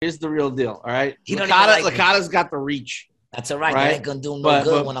here's the real deal. All right, He don't even like me. Licata's got the reach. That's all right. Right? That ain't gonna do him no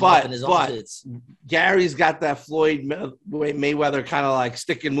good when I'm up in his own kids. Gary's got that Floyd Mayweather kind of like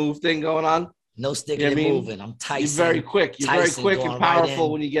stick and move thing going on. No sticking and moving. I'm Tyson. You're very quick. You're very quick and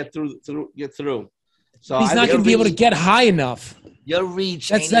powerful when you get through. So he's not going to be able to get high enough. Your reach.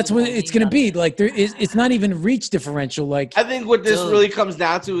 That's what it's going to be. Like it's not even reach differential. Like I think what this really comes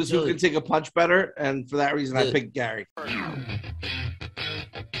down to is who can take a punch better, and for that reason, I picked Gary.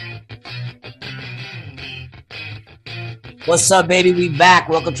 What's up, baby? We back.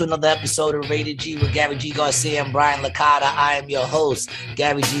 Welcome to another episode of Rated G with Gary G. Garcia and Brian Licata. I am your host,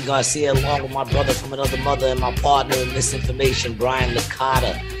 Gary G. Garcia, along with my brother from another mother and my partner in misinformation, Brian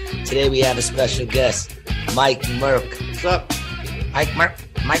Licata. Today we have a special guest, Mike Merck. What's up? Mike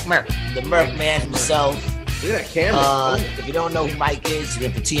Merck, the Merck man himself. Look at that camera. If you don't know who Mike is,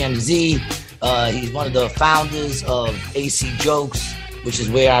 he's for TMZ. He's one of the founders of AC Jokes, which is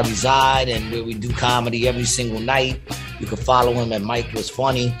where I reside and where we do comedy every single night. You can follow him at Mike Was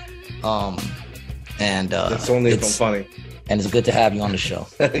Funny. That's only if I'm funny. And it's good to have you on the show.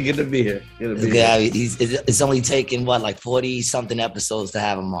 Good to be here. It's only taken, like 40-something episodes to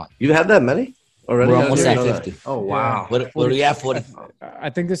have him on. You had that many already? We're almost at 50. Oh, wow. What are we at, 40? I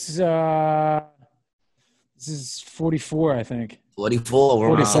think this is 44, I think. 44. We're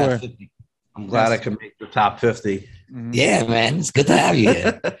almost at 50. I'm glad I could make the top 50. Mm-hmm. Yeah, man. It's good to have you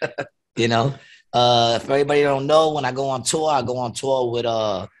here. You know? For everybody who don't know, when I go on tour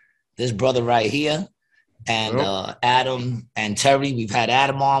with this brother right here and Adam and Terry. We've had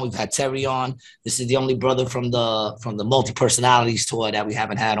Adam on, we've had Terry on. This is the only brother from the multi-personalities tour that we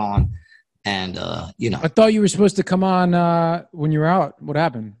haven't had on. And I thought you were supposed to come on when you were out. What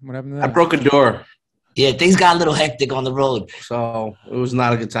happened? What happened to that? I broke a door. Yeah, things got a little hectic on the road. So it was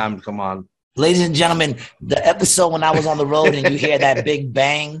not a good time to come on. Ladies and gentlemen, the episode when I was on the road and you hear that big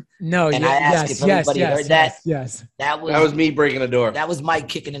bang. No, and I asked if everybody heard that. Yes. That was me breaking the door. That was Mike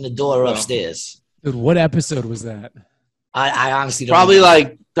kicking in the door upstairs. Dude, what episode was that? I honestly don't probably know.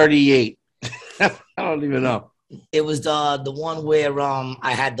 Like 38. I don't even know. It was the one where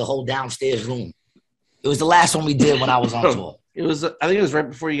I had the whole downstairs room. It was the last one we did when I was on tour. I think it was right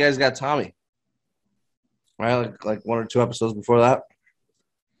before you guys got Tommy. Right, like one or two episodes before that.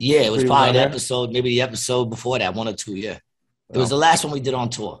 Yeah, it was probably maybe the episode before that, 1 or 2, yeah. It was the last one we did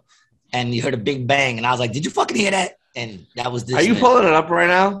on tour. And you heard a big bang, and I was like, did you fucking hear that? And that was this. Are you pulling it up right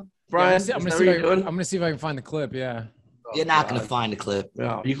now, Brian? Yeah, I'm gonna see if I can find the clip, yeah. You're not going to find the clip.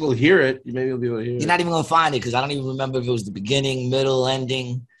 No, you can hear it. Maybe you'll be able to hear it. You're not even going to find it because I don't even remember if it was the beginning, middle,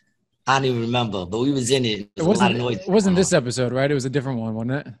 ending. I don't even remember, but we was in it. It wasn't this episode, right? It was a different one,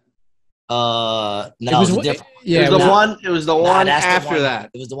 wasn't it? No, it was different. Yeah, it was the one after that.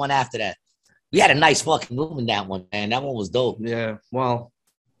 It was the one after that. We had a nice fucking room in that one, man. That one was dope. Yeah, well,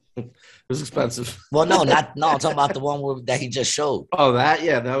 it was expensive. Well, I'm talking about the one that he just showed. Oh,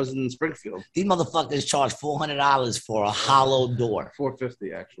 that was in Springfield. These motherfuckers charged $400 for a hollow door.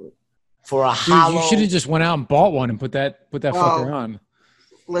 $450 actually. For a hollow. You should have just went out and bought one and put that fucker on.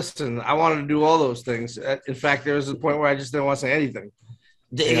 Listen, I wanted to do all those things. In fact, there was a point where I just didn't want to say anything.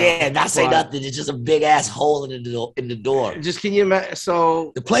 Not say nothing. It's just a big ass hole in the door. Just can you imagine?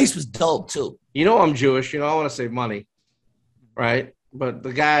 So the place was dope too. You know I'm Jewish. I want to save money, right? But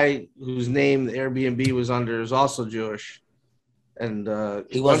the guy whose name the Airbnb was under is also Jewish, and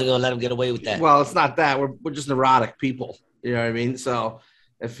he wasn't gonna let him get away with that. Well, it's not that we're just neurotic people. You know what I mean? So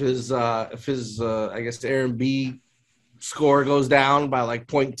if his I guess the Airbnb score goes down by like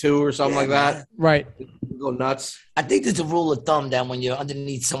 0.2 or something like that, right? Go nuts. I think there's a rule of thumb that when you're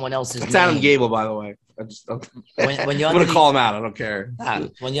underneath someone else's it's name. Adam Gable, by the way. I just don't. When you're I'm gonna call him out. I don't care.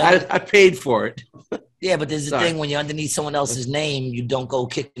 I paid for it. Yeah, but there's a thing when you're underneath someone else's name, you don't go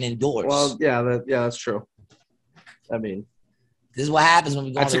kicking in doors. Well, that's true. I mean, this is what happens when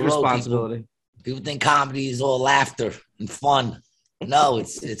we go on the road. Responsibility. People think comedy is all laughter and fun. No,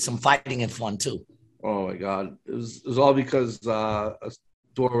 it's some fighting and fun too. Oh my God! It was all because a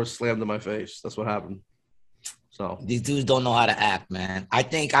door was slammed in my face. That's what happened. So these dudes don't know how to act, man. I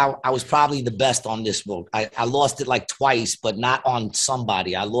think I was probably the best on this road. I lost it like twice, but not on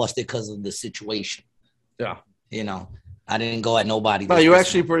somebody. I lost it because of the situation. Yeah. I didn't go at nobody. No, you're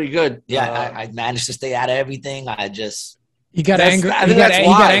actually pretty good. Yeah, I managed to stay out of everything. He got angry. He got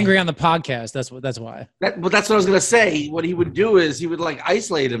angry on the podcast. That's why. But that's what I was gonna say. What he would do is he would like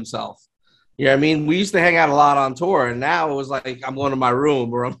isolate himself. You know what I mean? We used to hang out a lot on tour, and now it was like I'm going to my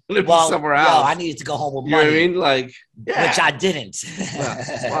room or I'm going to be somewhere else. I needed to go home with money. You know what I mean? Like, which I didn't.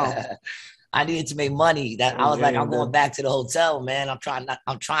 Yeah. Well, I needed to make money. I was like, I'm going back to the hotel, man. I'm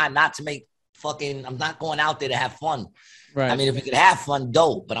trying not to make I'm not going out there to have fun. Right. I mean, if we could have fun,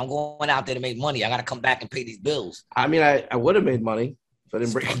 dope. But I'm going out there to make money. I got to come back and pay these bills. I mean, I would have made money if I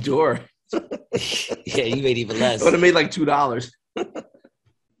didn't break a door. Yeah, you made even less. I would have made like $2.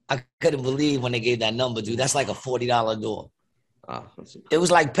 I couldn't believe when they gave that number, dude. That's like a $40 door. Oh, It was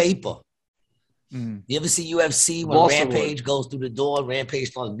like paper. Mm. You ever see UFC when Balsa Rampage wood. goes through the door?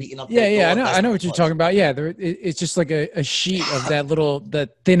 Rampage starts beating up. Yeah, that yeah, door? I know what you're talking about. Yeah, it's just like a sheet of that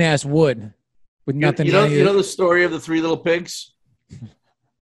thin ass wood with nothing. You know the story of the 3 little pigs.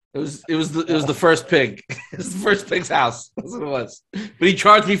 It was the first pig. It was the first pig's house. That's what it was. But he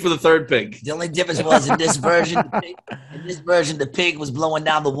charged me for the 3rd pig. The only difference was in this version, the pig was blowing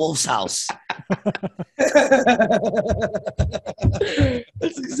down the wolf's house.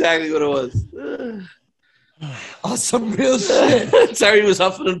 That's exactly what it was. Oh, some real shit. Terry was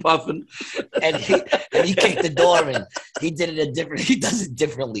huffing and puffing. And he kicked the door in. He did it he does it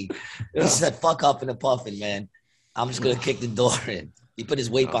differently. Yeah. He said, fuck huffing and puffing, man. I'm just gonna kick the door in. He put his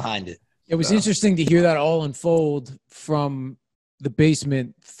weight behind it. It was interesting to hear that all unfold from the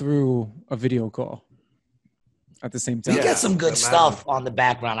basement through a video call at the same time. We got some good stuff on the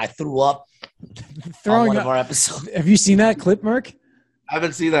background. I threw up on one of our episodes. Have you seen that clip, Merc? I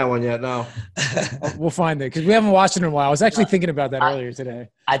haven't seen that one yet. No. We'll find it because we haven't watched it in a while. I was actually thinking about that earlier today.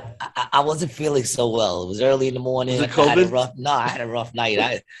 I wasn't feeling so well. It was early in the morning. Was it COVID? I had a rough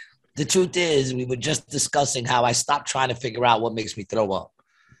night. The truth is, we were just discussing how I stopped trying to figure out what makes me throw up.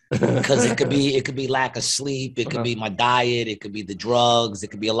 Because it could be lack of sleep, it could be my diet, it could be the drugs, it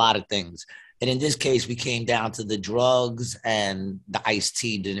could be a lot of things. And in this case, we came down to the drugs and the iced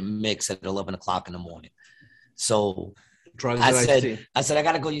tea didn't mix at 11 o'clock in the morning. So Drugs I said, I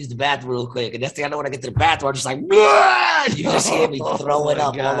gotta go use the bathroom real quick. And next thing I know, when I get to the bathroom, I'm just like, you just hear me throwing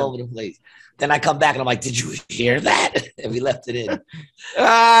up all over the place. Then I come back and I'm like, did you hear that? And we left it in. Look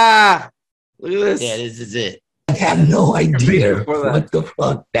at this. Yeah, this is it. I have no idea what the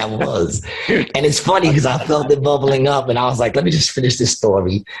fuck that was. And it's funny because I felt it bubbling up and I was like, let me just finish this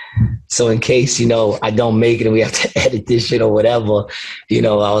story. So in case, I don't make it and we have to edit this shit or whatever,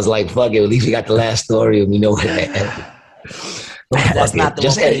 I was like, fuck it. At least we got the last story and we know what I edited. That's not the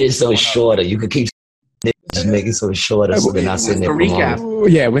just edit it so it's shorter. You could keep just make it so shorter so they're not sitting there. Recap.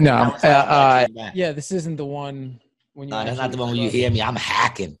 Yeah, we know. Yeah, this isn't the one. No, that's not the one where you hear me. I'm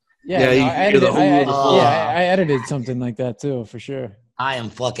hacking. I edited something like that too, for sure. I am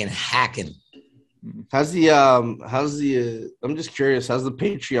fucking hacking. How's the I'm just curious, how's the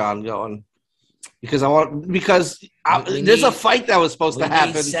Patreon going? Because there's a fight that was supposed to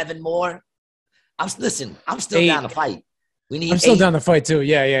happen. 7 more. I'm still down to fight. I'm still down to fight too.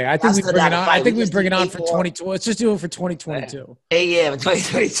 Yeah. I think we bring it on. I think we bring it on for 2020. Let's just do it for 2022. Yeah,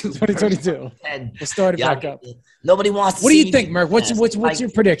 2022. 2022. We'll start it back up. Nobody wants to. What do you think, Merc? What's your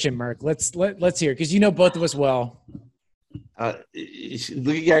prediction, Merc? Let's hear, because you know both of us well. Look at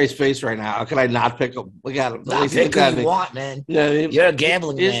Gary's face right now. How can I not pick him? Look at him. Pick who you want, man. You're a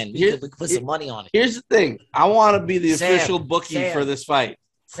gambling man. We could put some money on it. Here's the thing. I want to be the official bookie for this fight.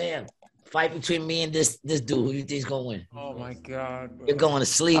 Sam, fight between me and this dude. Who you think's gonna win? Oh my God, bro. You're going to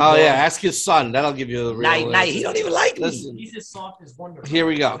sleep. Oh boy. yeah, ask his son. That'll give you the real. Night. He don't even like me. Listen, He's as soft as wonder. Here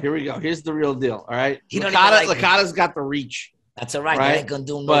we go. Here's the real deal. All right. Licata's got the reach. That's all right. That ain't gonna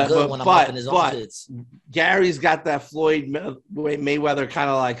do him no good when I'm up in his office. Gary's got that Floyd Mayweather kind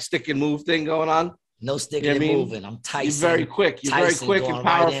of like stick and move thing going on. No sticking and moving. I'm Tyson. You're very quick. You're very quick and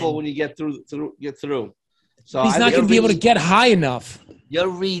powerful when you get through. So he's not going to be able to get high enough. Your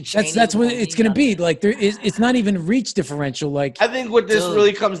reach. That's what it's going to be. Like it's not even reach differential. Like I think what this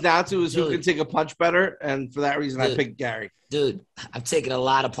really comes down to is who can take a punch better, and for that reason, I picked Gary. Dude, I've taken a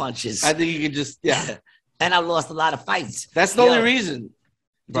lot of punches. I think you can just and I've lost a lot of fights. That's the only reason.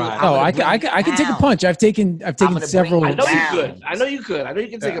 Dude, no, I can take a punch. I've taken several. I know you could. I know you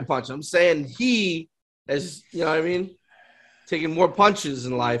can take a punch. I'm saying he is. You know what I mean? Taking more punches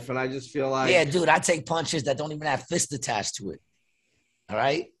in life, and I just feel like dude, I take punches that don't even have fists attached to it. All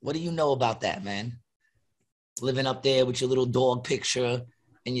right, what do you know about that, man? Living up there with your little dog picture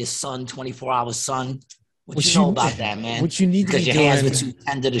and your son, 24-hour son. What you know about that, man? What you need to be doing, because your hands were too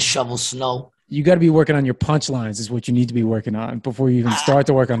tender to shovel snow. You got to be working on your punchlines. Is what you need to be working on before you even start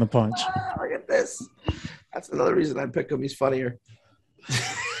to work on the punch. Look at this. That's another reason I pick him. He's funnier.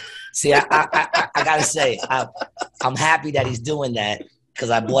 See, I gotta say, I'm happy that he's doing that because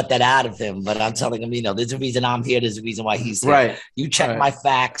I bought that out of him. But I'm telling him, there's a reason I'm here. There's a reason why he's here. Right. You check my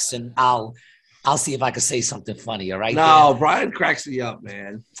facts, and I'll see if I can say something funny. All right. No, Brian cracks me up,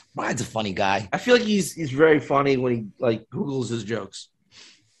 man. Brian's a funny guy. I feel like he's very funny when he like Googles his jokes.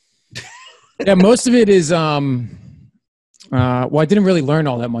 Yeah, most of it is Well, I didn't really learn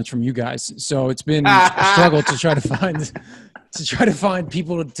all that much from you guys, so it's been a struggle to try to find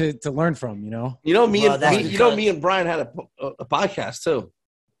people to learn from. You know. Me and Brian had a podcast too.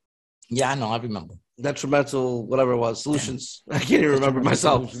 Yeah, I know. I remember. Detrimental, whatever it was, solutions. I can't even remember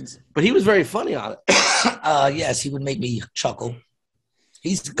myself. Solutions. But he was very funny on it. Yes, he would make me chuckle.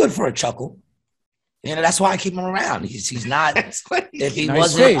 He's good for a chuckle. You know, that's why I keep him around. He's not. If he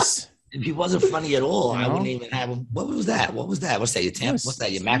wasn't funny at all, I wouldn't even have him. What was that? What's that? Your temp? What's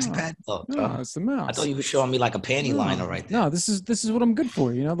that? Your maxi pad? Oh, no, it's the mouse. I thought you were showing me like a panty liner right there. No, this is what I'm good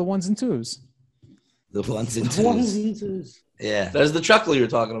for. You know, the ones and twos. The ones and twos. Yeah, that's the chuckle you're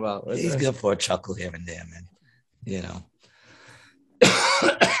talking about. Right He's there. Good for a chuckle here and there, man. You know.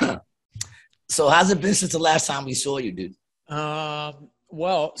 So how's it been since the last time we saw you, dude?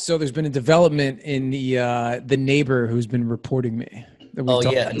 Well, so there's been a development in the neighbor who's been reporting me. A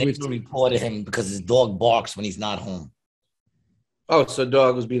neighbor reported him because his dog barks when he's not home. Oh, so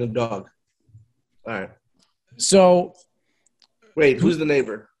dog was being a dog. All right. So, wait, who's the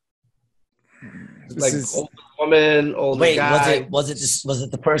neighbor? Older woman, older guy. Was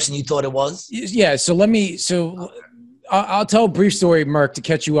it the person you thought it was? Yeah. So I'll tell a brief story, Merk, to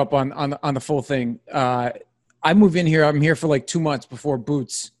catch you up on the full thing. I move in here. I'm here for like 2 months before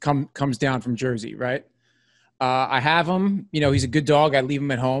Boots comes down from Jersey, right? I have him. You know, he's a good dog. I leave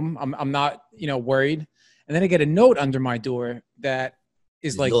him at home. I'm not, worried. And then I get a note under my door that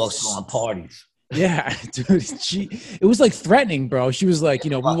is like dogs on parties. Yeah, dude. It was like threatening, bro. She was like,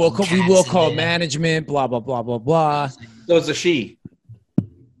 we will call management, blah blah blah blah blah. So it's a she,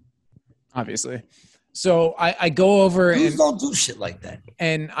 obviously. So I go over and don't do shit like that.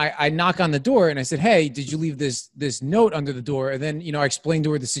 And I knock on the door and I said, "Hey, did you leave this note under the door?" And then I explained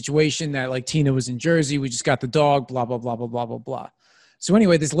to her the situation that like Tina was in Jersey, we just got the dog, blah blah blah blah blah blah blah. So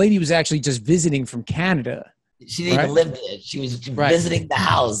anyway, this lady was actually just visiting from Canada. She didn't even live there. She was visiting the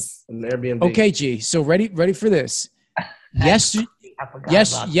house. An Airbnb. Okay, G. So ready for this.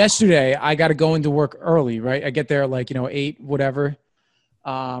 Yesterday I got to go into work early, right? I get there like 8 whatever.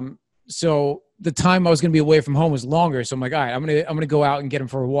 So the time I was going to be away from home was longer. So I'm like, all right, I'm going to go out and get him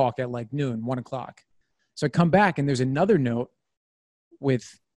for a walk at like noon, 1 o'clock. So I come back and there's another note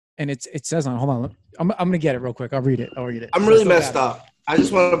and it says on, hold on. I'm going to get it real quick. I'll read it. I'm really messed up. I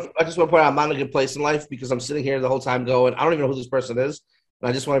just want to point out I'm not in a good place in life because I'm sitting here the whole time going, I don't even know who this person is. And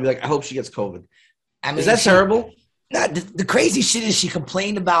I just want to be like, I hope she gets COVID. Is that terrible? The crazy shit is she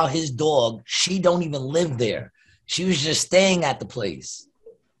complained about his dog. She don't even live there. She was just staying at the place.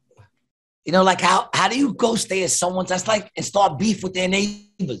 Like how do you go stay at someone's? That's like and start beef with their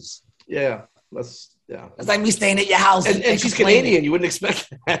neighbors. Yeah, that's like me staying at your house. And she's Canadian. You wouldn't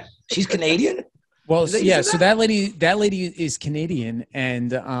expect that. She's Canadian. Well, yeah. So that lady is Canadian,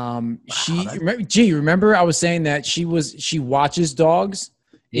 and remember I was saying that she watches dogs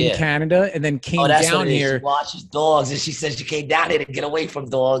in Canada, and then came down here. She watches dogs, and she says she came down here to get away from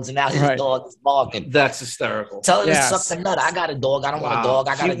dogs, and now his dog is barking. That's hysterical. Tell her to suck the nut. I got a dog. I don't want a dog.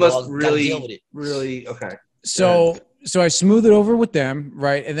 I got a dog. Really, deal with it. Really okay. So I smooth it over with them,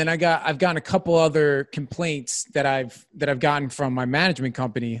 right? And then I've gotten a couple other complaints that I've gotten from my management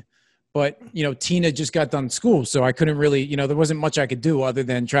company. But, Tina just got done school, so I couldn't really, there wasn't much I could do other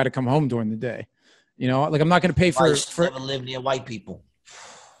than try to come home during the day. Like I'm not going to pay for never live near white people.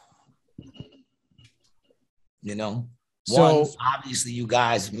 So one, obviously you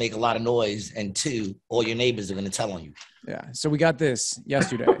guys make a lot of noise, and two, all your neighbors are going to tell on you. Yeah. So we got this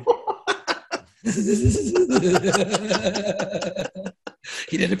yesterday.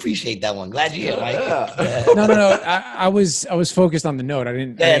 He didn't appreciate that one. Glad you're here, Mike. No. I was focused on the note. I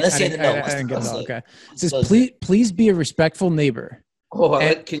didn't. Yeah, let's hear the note. I didn't get it. Okay. It says, please be a respectful neighbor. Oh,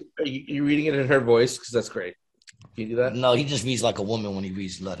 are you reading it in her voice? Because that's great. Can you do that? No, he just reads like a woman when he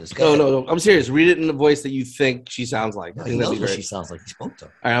reads letters. No. I'm serious. Read it in the voice that you think she sounds like. I think that'd be great. She sounds like he spoke to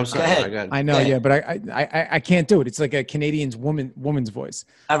her. All right, I'm sorry. Go ahead. I know, yeah, but I can't do it. It's like a Canadian's woman's voice.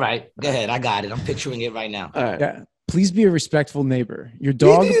 All right, go ahead. I got it. I'm picturing it right now. All right. Yeah. Please be a respectful neighbor. Your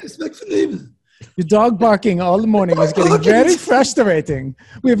dog. Your dog barking all the morning is getting very frustrating.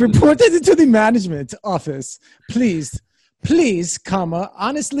 We have reported it to the management office. Please,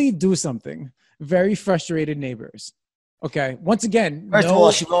 honestly do something. Very frustrated neighbors. Okay. Once again, first of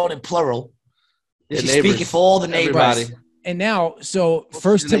all, she wrote in plural. Yeah, she's speaking for all the neighbors. Everybody. And now, so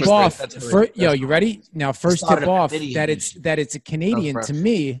first tip off. You ready? Now, first tip off that it's a Canadian to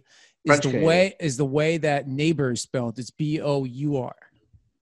me is the way that neighbor is spelled. It's BOUR.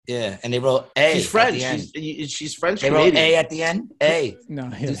 Yeah, and they wrote A. She's French. She's French. They wrote A at the end. A.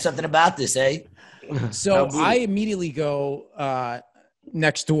 No, do something about this, eh? So I immediately go.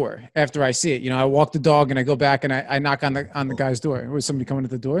 next door after I see it. I walk the dog and I go back and I knock on the guy's door. Was somebody coming at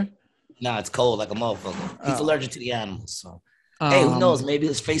the door? Nah, it's cold like a motherfucker. He's Oh. allergic to the animals. So, hey, who Um, knows? Maybe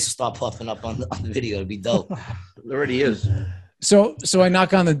his face will start puffing up on the video. It'd be dope. It already is. So I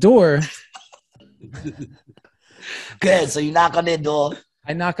knock on the door. Good. So you knock on their door.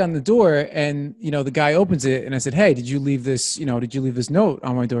 I knock on the door and, the guy opens it and I said, "Hey, did you leave this note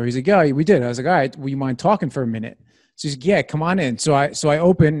on my door?" He's like, "Yeah, we did." I was like, "All right, will you mind talking for a minute?" So he's like, "Yeah, come on in." So I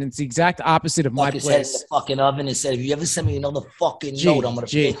open and it's the exact opposite of my Fuck his head in place. the fucking oven and said, "If you ever send me another fucking Gee, note, I'm gonna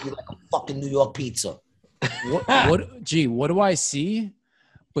gee. bake you like a fucking New York pizza." What do I see?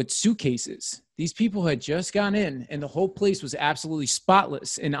 But suitcases. These people had just gone in and the whole place was absolutely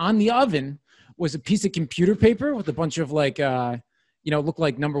spotless. And on the oven was a piece of computer paper with a bunch of looked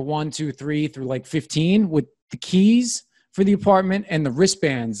like number 1, 2, 3 through like 15 with the keys for the apartment and the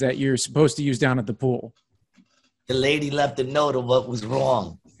wristbands that you're supposed to use down at the pool. The lady left a note of what was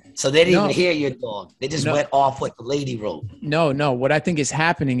wrong. So they didn't even hear your dog. They just went off what the lady wrote. No. What I think is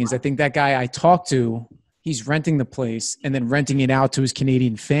happening is I think that guy I talked to, he's renting the place and then renting it out to his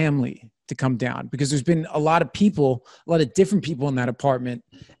Canadian family to come down because there's been a lot of different people in that apartment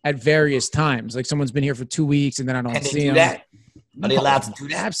at various times. Like someone's been here for 2 weeks and then I don't Can they see do him. that? Are they allowed to do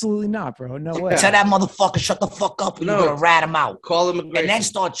that? Absolutely not, bro. No way. Tell that motherfucker, shut the fuck up, and No. you're gonna rat him out. Call immigration. And then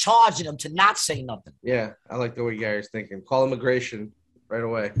start charging him to not say nothing. Yeah, I like the way Gary's thinking. Call immigration right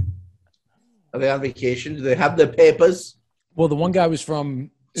away. Are they on vacation? Do they have their papers? Well, the one guy was from.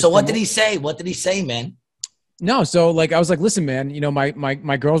 So what did he say? What did he say, man? No, so I was like, listen, man,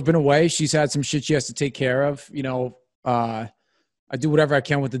 my girl's been away. She's had some shit she has to take care of. I do whatever I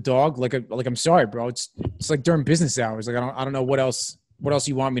can with the dog. Like I'm sorry, bro. It's like during business hours. Like I don't know what else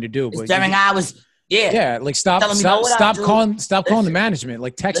you want me to do. It's during hours. Yeah. Yeah, like stop Tell him, you know what I'll do? calling the management.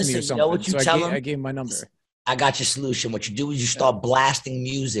 Like text me or Listen, something. you know what you so tell him? I gave him my number. I got your solution. What you do is you start blasting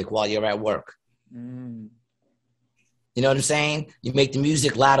music while you're at work. Mm. You know what I'm saying? You make the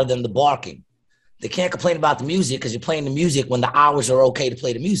music louder than the barking. They can't complain about the music because you're playing the music when the hours are okay to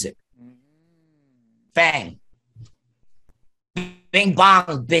play the music. Bang. Bing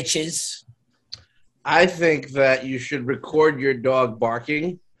bong, bitches. I think that you should record your dog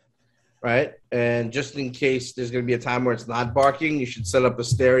barking, right? And just in case there's going to be a time where it's not barking, you should set up a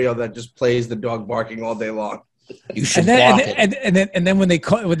stereo that just plays the dog barking all day long. You should And bark it. then when they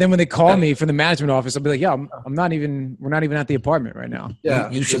call me from the management office, I'll be like, yeah, we're not even at the apartment right now. Yeah,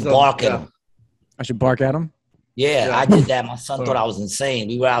 You should there's bark at them. I should bark at them. Yeah, Yeah. I did that. My son thought I was insane.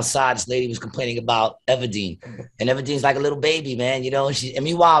 We were outside. This lady was complaining about Everdeen. And Everdene's like a little baby, man, and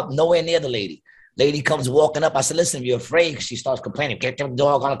meanwhile, nowhere near the lady. Lady comes walking up. I said, listen, if you're afraid, she starts complaining. Get the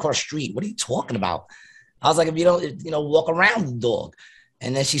dog on across the street. What are you talking about? I was like, if you don't, walk around the dog.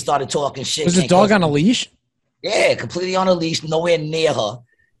 And then she started talking shit. Was the dog on a leash? Yeah, completely on a leash, nowhere near her.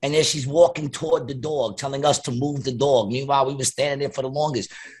 And then she's walking toward the dog, telling us to move the dog. Meanwhile, we were standing there for the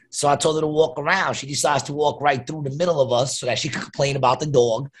longest. So I told her to walk around. She decides to walk right through the middle of us so that she could complain about the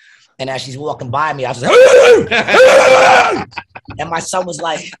dog. And as she's walking by me, I was like, and my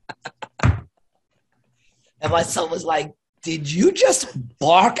son was like, did you just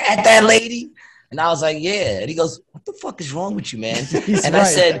bark at that lady? And I was like, yeah. And he goes, what the fuck is wrong with you, man? And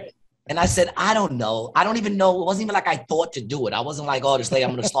I said, I don't know. I don't even know. It wasn't even like I thought to do it. I wasn't like, oh, this lady,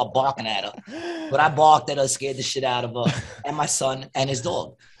 I'm going to start barking at her. But I barked at her, scared the shit out of her and my son and his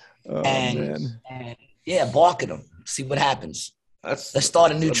dog. Oh, and yeah, bark at them. See what happens. Let's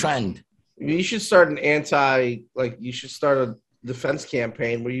start a new trend. You should start you should start a defense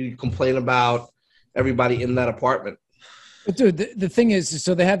campaign where you complain about everybody in that apartment. But dude, the thing is,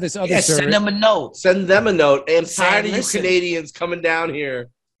 so they have this other service. Send them a note. Send them a note. I'm tired of you listen. Canadians coming down here.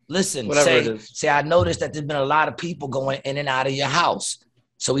 Listen, Whatever it is. say, I noticed that there's been a lot of people going in and out of your house.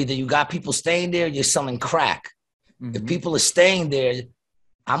 So either you got people staying there, or you're selling crack. Mhm. If people are staying there,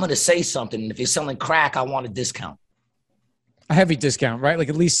 I'm going to say something. If you're selling crack, I want a discount. A heavy discount, right? Like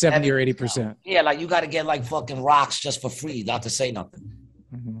at least 70 or 80%. Yeah, like you got to get like fucking rocks just for free, not to say nothing.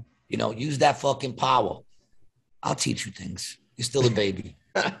 Mhm. Use that fucking power. I'll teach you things. You're still a baby.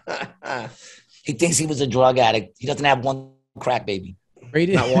 He thinks he was a drug addict. He doesn't have one crack baby.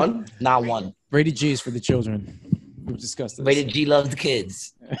 Rated, Not one? Not one. rated G is for the children. We've discussed this. Rated G loves the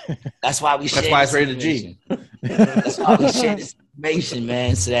kids. That's why we share That's why it's this rated G. information. That's why we share this information,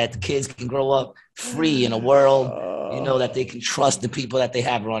 man, so that the kids can grow up free in a world, that they can trust the people that they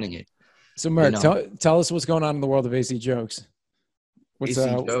have running it. So, Merk, tell us what's going on in the world of AC jokes. What's AC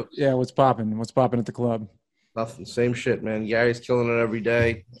jokes? Yeah, what's popping? What's popping at the club? Nothing. Same shit, man. Gary's killing it every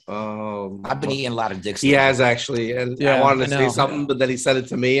day. I've been eating a lot of dicks. He has actually, and Yeah, I wanted to I say know. something, but then he said it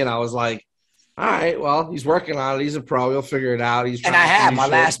to me, and I was like, All right. Well, he's working on it. He's a pro. He'll figure it out. He's And I have my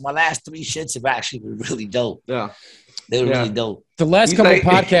my last 3 shits have actually been really dope. Yeah. They were really dope. The last couple of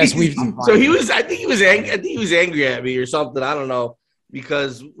podcasts we've so he was. I think he was angry. I think he was angry at me or something. I don't know,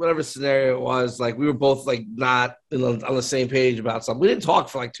 because whatever scenario it was, like we were both like not on the same page about something. We didn't talk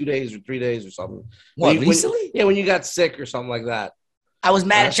for like 2 days or 3 days or something. What, recently? When you got sick or something like that. I was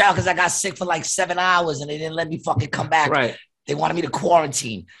mad at y'all because I got sick for like 7 hours and they didn't let me fucking come back. Right. They wanted me to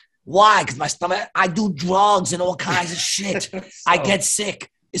quarantine. Why? Because my stomach. I do drugs and all kinds of shit. I get sick.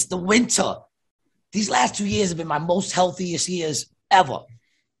 It's the winter. These last 2 years have been my most healthiest years ever.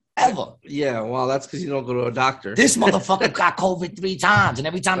 Yeah, well, that's because you don't go to a doctor. This motherfucker got COVID 3 times, and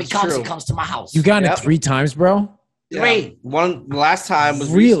every time he comes to my house. You got it 3 times, bro? Yeah. The last time was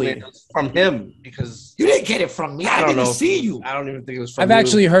really from him, because you didn't get it from me. I didn't see you. I don't even think it was from I've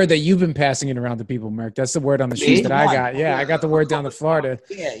actually heard that you've been passing it around to people, Merc. That's the word on the streets that I got. Yeah, I got the word down to Florida.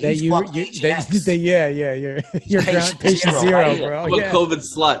 Yeah, that you're patient zero, bro. I'm a COVID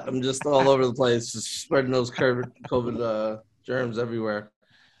slut. I'm just all over the place, just spreading those COVID germs everywhere.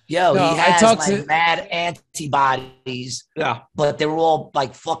 Yo, he has mad antibodies. Yeah. But they're all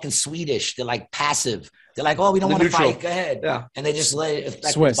like fucking Swedish. They're like passive. They're like, oh, we don't want to fight. Go ahead. Yeah. And they just let it affect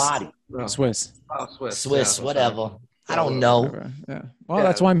Swiss. the body. Yeah. Swiss. Oh, Swiss, whatever. I don't know. Yeah. Well,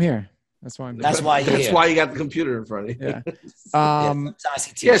 that's why I'm here. That's why you're here. That's why you got the computer in front of you.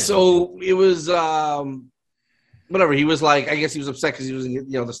 Yeah. So it was whatever. He was like, I guess he was upset because he was in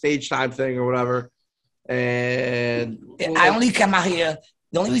the stage time thing or whatever. And I only come out here.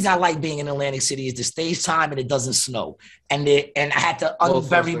 The only reason I like being in Atlantic City is the stage time and it doesn't snow. And I had to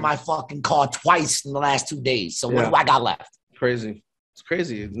unbury my fucking car twice in the last 2 days. So what do I got left? Crazy. It's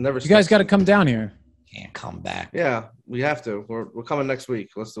crazy. It never. You guys got to come down here. Can't come back. Yeah, we have to. We're coming next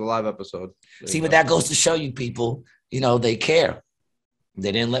week. Let's do a live episode. See, but that goes to show you people, they care.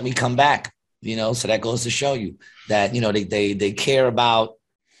 They didn't let me come back, so that goes to show you that, they care about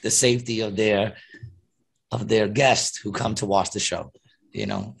the safety of their guests who come to watch the show.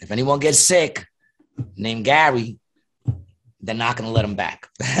 If anyone gets sick, named Gary, they're not going to let him back.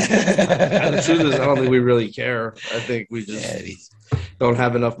 The truth is, I don't think we really care. I think we just don't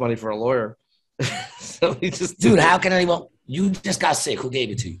have enough money for a lawyer. So we just dude, how can anyone? You just got sick. Who gave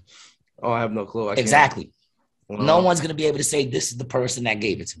it to you? Oh, I have no clue. Exactly. No one's going to be able to say this is the person that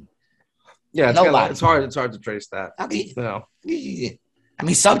gave it to me. Yeah, it's hard. It's hard to trace that. I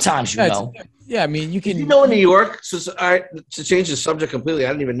mean, sometimes Yeah, I mean, you can. In New York, to change the subject completely, I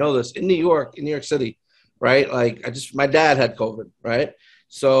didn't even know this. In New York City, right? Like, my dad had COVID, right?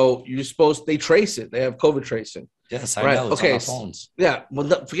 So they trace it. They have COVID tracing. Yes, I know. It's on our phones. Yeah,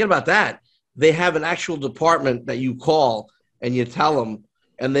 well, forget about that. They have an actual department that you call and you tell them,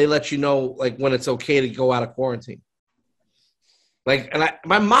 and they let you know like when it's okay to go out of quarantine. Like, and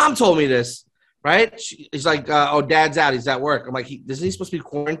my mom told me this. Right? He's like, oh, Dad's out. He's at work. I'm like, isn't he supposed to be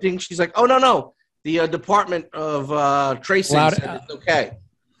quarantined? She's like, oh, no. The Department of Tracing said it's okay.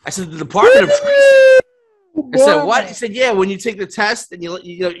 I said, the Department of Tracing? I said, what? He said, yeah, when you take the test and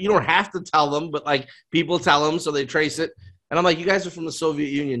you don't have to tell them, but like people tell them so they trace it. And I'm like, you guys are from the Soviet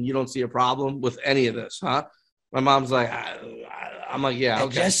Union. You don't see a problem with any of this, huh? My mom's like, I'm like, yeah,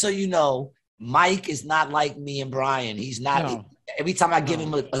 okay. Just so you know, Mike is not like me and Brian. He's not. No. Every time I give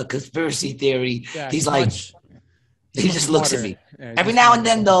him a conspiracy theory, he's like, he just looks at me. Yeah, every now and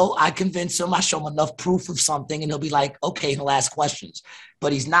then, though, I convince him. I show him enough proof of something, and he'll be like, okay, he'll ask questions.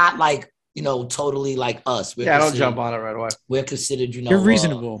 But he's not like, totally like us. I don't jump on it right away. We're considered, You're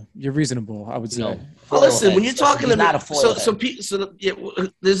reasonable. You're reasonable, I would say. Well, listen, when you're talking to me,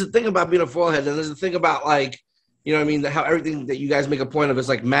 there's a thing about being a forehead, and there's a thing about like, how everything that you guys make a point of is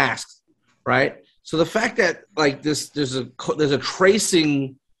like masks, right? So the fact that like there's a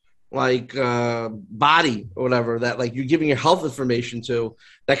tracing like body or whatever that like you're giving your health information to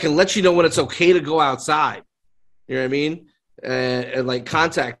that can let you know when it's okay to go outside. You know what I mean? And like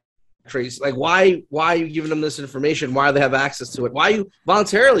contact trace. Like why are you giving them this information? Why do they have access to it? Why are you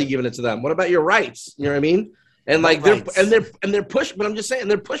voluntarily giving it to them? What about your rights? You know what I mean? And like they're pushing, but I'm just saying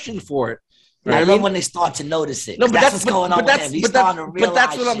they're pushing for it. You know I love when they start to notice it. No, but that's what's going on with him. He's starting to realize but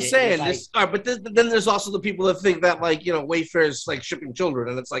that's what I'm saying. Like, then there's also the people that think that like Wayfair is like shipping children,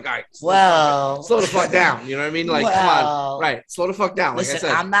 and it's like, all right, slow the fuck down. You know what I mean? Like, come on, right? Slow the fuck down. Listen, like I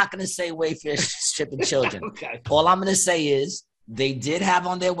said. I'm not gonna say Wayfair shipping children. Okay. All I'm gonna say is they did have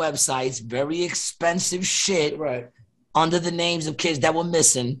on their websites very expensive shit, right, under the names of kids that were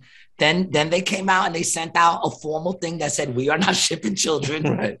missing. Then they came out and they sent out a formal thing that said, we are not shipping children.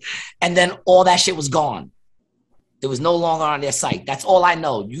 Right. And then all that shit was gone. It was no longer on their site. That's all I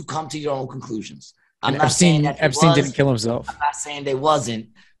know. You come to your own conclusions. I'm not saying that Epstein didn't kill himself. I'm not saying they wasn't,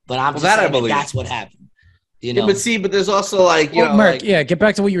 But I'm Well, just that I saying believe. that's what happened. You Yeah, know, but see, but there's also like, you Well, know, Mark, like, yeah, get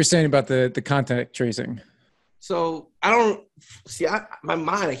back to what you were saying about the contact tracing. so I don't see my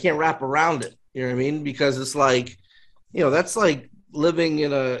mind. I can't wrap around it. You know what I mean? Because it's like, you know, that's like living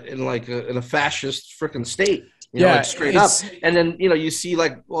in a fascist freaking state. You know, Yeah, like straight up. it's- And then, you know, you see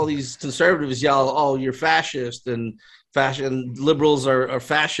like all these conservatives yell, "Oh, you're fascist," and liberals are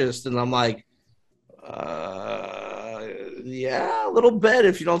fascist, and I'm like, yeah, a little bit.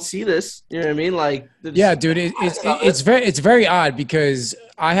 If you don't see this, you know what I mean? Like, Yeah, dude, it's very odd because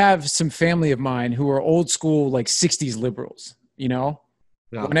I have some family of mine who are old school like '60s liberals. You know,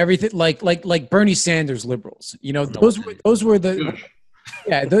 Yeah. when everything like Bernie Sanders liberals. You know, those were the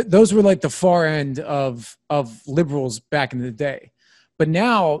those were like the far end of liberals back in the day. But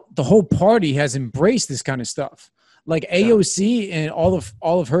now the whole party has embraced this kind of stuff. Like AOC and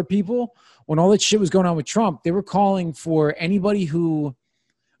all of her people, when all that shit was going on with Trump, they were calling for anybody who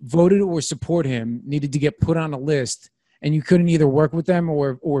voted or support him needed to get put on a list, and you couldn't either work with them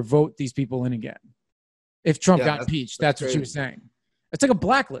or vote these people in again. If Trump got impeached, that's what she was saying. It's like a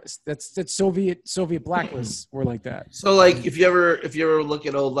blacklist. That's Soviet blacklists were like that. So like if you ever look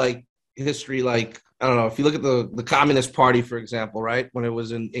at old like history, like I don't know, if you look at the Communist Party, for example, right, when it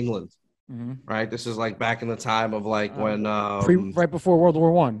was in England, right? This is like back in the time of like when right before World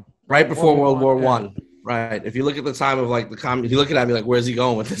War One. Right before World War One. Right. If you look at the time of like if you're looking at me like, where's he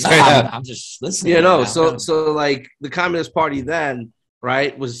going with this? I'm just listening. You know, so like the Communist Party then,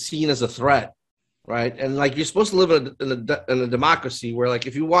 right, was seen as a threat, right? And like you're supposed to live in a democracy where like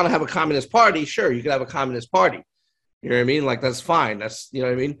if you want to have a communist party, sure, you can have a communist party. You know what I mean? Like that's fine. That's, you know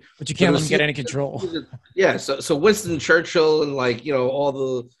what I mean? But you can't let them get any control. Yeah. So Winston Churchill and like, you know, all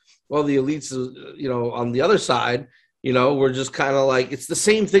the elites, you know, on the other side, you know, we're just kind of like, it's the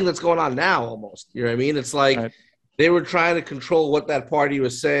same thing that's going on now almost. You know what I mean? It's like they were trying to control what that party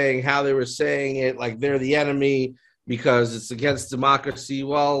was saying, how they were saying it, like they're the enemy because it's against democracy.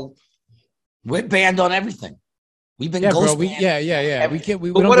 Well, we're banned on everything. We've been bro. We can't.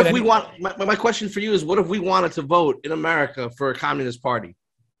 But what if we want? My question for you is: what if we wanted to vote in America for a communist party?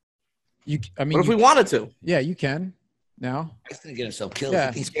 What if we wanted to? Yeah, you can. Now Mike's gonna get himself killed.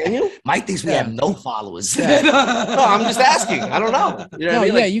 Yeah. Mike thinks we have no followers. No, I'm just asking. I don't know. You know what I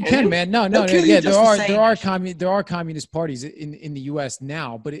mean? Yeah, like, you can, man. No. Yeah, There are communist parties in the U.S.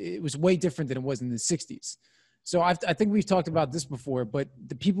 now, but it was way different than it was in the '60s. So I think we've talked about this before, but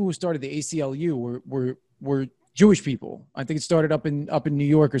the people who started the ACLU were Jewish people. I think it started up in New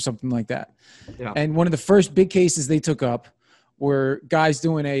York or something like that. Yeah. And one of the first big cases they took up were guys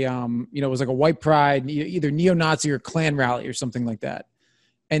doing a it was like a white pride, either neo-Nazi or Klan rally or something like that.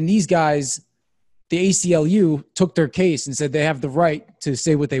 And these guys, the ACLU, took their case and said they have the right to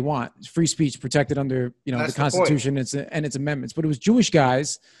say what they want. It's free speech protected under the Constitution and its amendments. But it was Jewish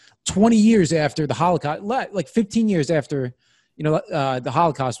guys 20 years after the Holocaust, like 15 years after the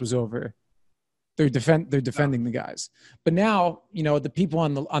Holocaust was over. They're defending the guys. But now, the people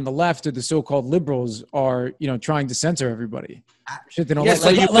on the left or the so-called liberals are, trying to censor everybody. Shit, they don't so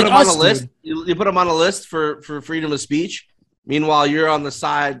you put them on a list. You put them on a list for freedom of speech. Meanwhile, you're on the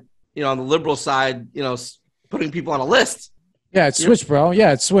side, on the liberal side, putting people on a list. Yeah, it's switched, bro.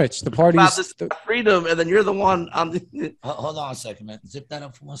 Yeah, it's switched. The party's about this freedom, and then you're the one on the. Hold on a second, man. Zip that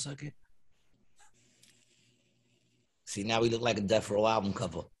up for 1 second. See, now we look like a Death Row album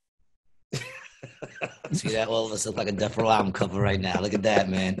cover. See that? All of us look like a Death Row album cover right now. Look at that,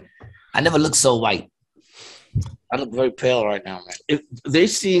 man. I never looked so white. I look very pale right now, man. If they're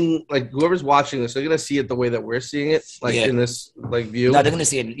seeing, like, whoever's watching this, they're gonna see it the way that we're seeing it, like in this view. No, they're gonna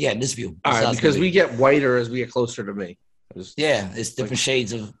see it, in this view. All right, because we get whiter as we get closer to me. It's different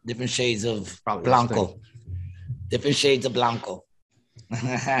shades of blanco. Different shades of blanco.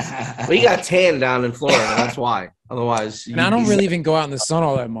 Well, you got tan down in Florida. That's why. Otherwise, and I don't really even go out in the sun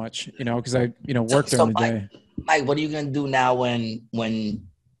all that much, because I work during the day. Mike, what are you gonna do now when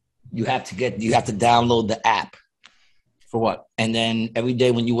you have to download the app? For what? And then every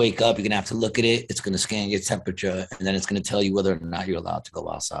day when you wake up, you're gonna have to look at it. It's gonna scan your temperature, and then it's gonna tell you whether or not you're allowed to go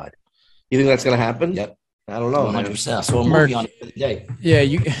outside. You think that's gonna happen? Yep. I don't know. 100%. I saw a movie on it the other day. Yeah,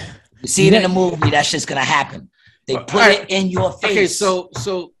 you see it in a movie. That shit's gonna happen. They put it in your face. Okay, so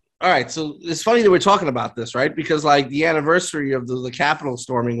all right. So it's funny that we're talking about this, right? Because like the anniversary of the Capitol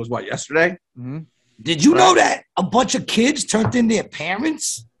storming was what, yesterday? Mm-hmm. Did you know that a bunch of kids turned in their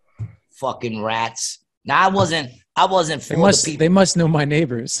parents? Fucking rats. Now I wasn't for the people. They must know my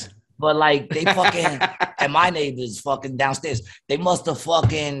neighbors. But like they fucking and my neighbors fucking downstairs. They must have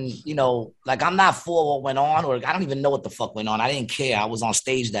fucking, like I'm not for what went on, or I don't even know what the fuck went on. I didn't care. I was on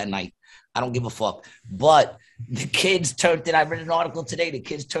stage that night. I don't give a fuck. But The kids turned in. I read an article today. The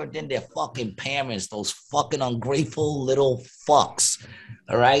kids turned in their fucking parents. Those fucking ungrateful little fucks.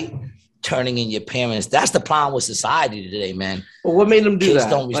 All right, turning in your parents. That's the problem with society today, man. Well, what made them do Kids that?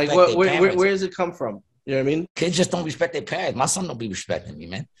 don't respect Like, their parents. where does it come from? You know what I mean? Kids just don't respect their parents. My son don't be respecting me,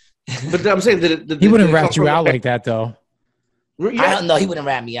 man. But I'm saying that He wouldn't rat you out like that, though. Yeah. I don't know. He wouldn't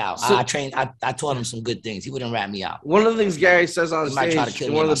rat me out. So- I taught him some good things. He wouldn't rat me out. One of the things Gary says on He might try to stage, kill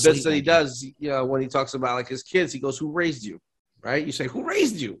and me one in of the my bits sleep, that he man. does, you know, when he talks about like his kids, he goes, "Who raised you?" Right? You say, "Who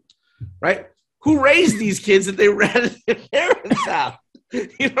raised you?" Right? Who raised these kids that they ratted their parents out?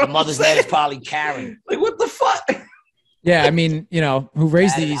 You know, The mother's name is probably Karen. like, what the fuck? Yeah, I mean, you know, who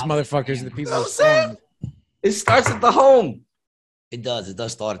raised Add it these out. motherfuckers are the people I'm who saying. formed. It starts at the home. It does. It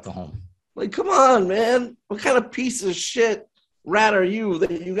does start at the home. Like, come on, man. What kind of piece of shit rat are you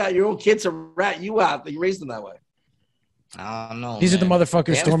that you got your own kids to rat you out that you raised them that way? I don't know. These are the man. motherfuckers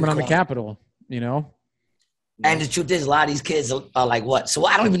Parents storming on the become- Capitol, you know? And the truth is, a lot of these kids are like what? So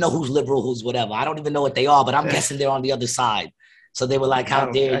I don't even know who's liberal, who's whatever. I don't even know what they are, but I'm guessing they're on the other side. So they were like, I how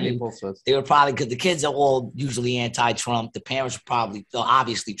don't- dare I hate you? both sides. They were probably, because the kids are all usually anti-Trump. The parents were probably, well,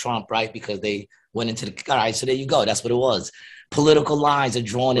 obviously Trump, right? Because they went into the, all right, so there you go. That's what it was. Political lines are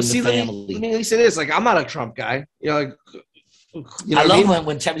drawn in the family. Let me at least say this. Like, I'm not a Trump guy. You know, like, you know I what love mean?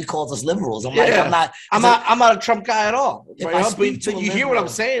 when Terry calls us liberals. I'm Yeah. like, I'm not. I'm not a Trump guy at all. If Right? I But speak to a you hear what I'm liberal-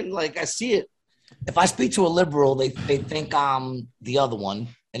 saying? Like, I see it. If I speak to a liberal, they think I'm the other one.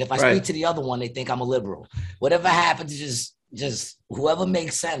 And if I Right. speak to the other one, they think I'm a liberal. Whatever happens, just whoever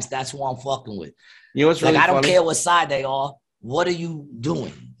makes sense, that's who I'm fucking with. You know what's Like, really I don't funny? care what side they are. What are you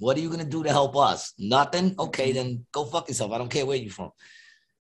doing? What are you going to do to help us? Nothing? Okay, then go fuck yourself. I don't care where you're from.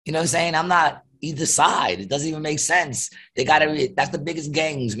 You know what I'm saying? I'm not either side. It doesn't even make sense. They got to, that's the biggest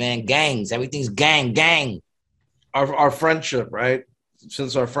gangs, man. Gangs. Everything's gang. Our friendship, right?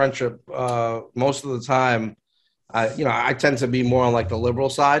 Since our friendship, most of the time, I tend to be more on like the liberal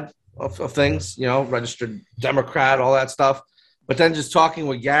side of things, you know, registered Democrat, all that stuff. But then just talking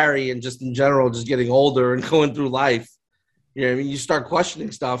with Gary and just in general, just getting older and going through life, you know what I mean? You start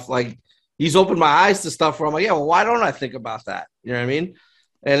questioning stuff. Like, he's opened my eyes to stuff where I'm like, yeah, well, why don't I think about that? You know what I mean?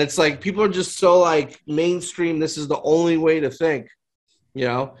 And it's like, people are just so like mainstream. This is the only way to think. You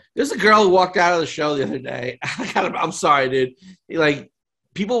know, there's a girl who walked out of the show the other day. I'm sorry, dude. Like,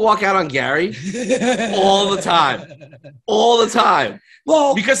 people walk out on Gary all the time,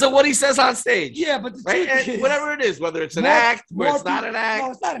 Well, because of what he says on stage. yeah, but the Right? truth is, And whatever it is, whether it's an more- act, where more it's not an act.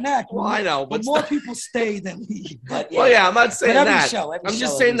 No, it's not an act. Well, I know, but But more people stay than leave. But well, yeah, I'm not saying But every that. show, every I'm show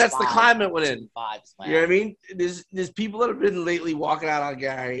just at saying least that's the five, climate we're in. Fives, man. You know what I mean? There's people that have been lately walking out on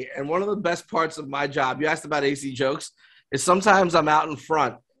Gary, and one of the best parts of my job, you asked about AC jokes, is sometimes I'm out in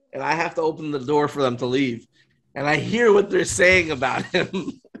front and I have to open the door for them to leave, and I hear what they're saying about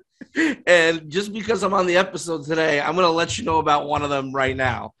him. And just because I'm on the episode today, I'm gonna let you know about one of them right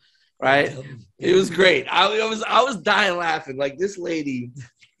now. Right? It was great. I was dying laughing. Like, this lady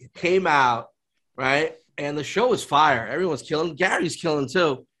came out, right? And the show was fire. Everyone's killing. Gary's killing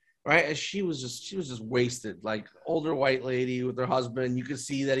too. Right. And she was just wasted. Like, older white lady with her husband. You could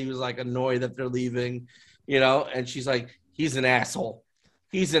see that he was like annoyed that they're leaving, you know, and she's like, he's an asshole.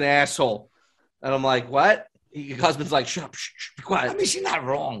 He's an asshole. And I'm like, what? Your husband's like, shut up, be quiet. I mean, she's not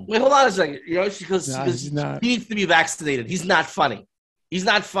wrong. Wait, hold on a second. You know, she goes, Nah, he she's not. needs to be vaccinated. He's not funny. He's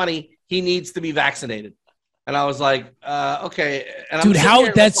not funny. He needs to be vaccinated. And I was like, okay. And Dude, sitting how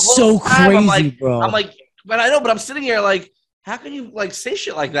here, that's the whole so time, crazy, I'm like, bro. I'm like, but I know, but I'm sitting here like, how can you like say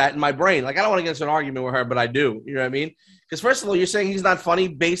shit like that in my brain? Like, I don't want to get into an argument with her, but I do. You know what I mean? Because first of all, you're saying he's not funny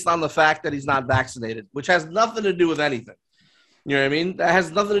based on the fact that he's not vaccinated, which has nothing to do with anything. You know what I mean? That has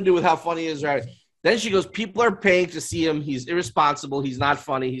nothing to do with how funny he is, right? Then she goes, people are paying to see him. He's irresponsible. He's not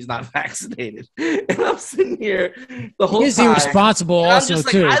funny. He's not vaccinated. And I'm sitting here the whole He is time. irresponsible And I'm also, just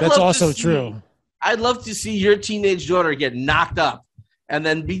like, too. I'd That's love to also see- true. I'd love to see your teenage daughter get knocked up and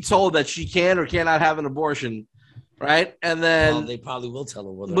then be told that she can or cannot have an abortion, right? And then Well, they probably will tell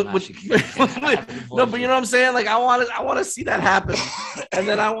her whether or but, not but, she can. no, but you know what I'm saying? Like, I want to see that happen, and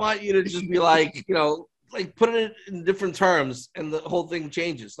then I want you to just be like, you know, like, put it in different terms, and the whole thing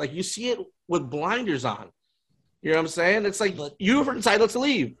changes. Like, you see it with blinders on. You know what I'm saying? It's like, But- you're entitled to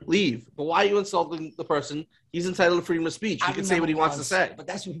leave. But why are you insulting the person? He's entitled to freedom of speech. He I can say what he remember wants to once- say. But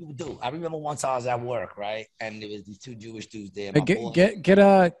that's what people do. I remember once I was at work, right? And there was these two Jewish dudes there. Hey, My boss- get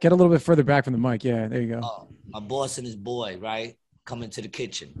a little bit further back from the mic. Yeah, there you go. my boss and his boy, right, come into the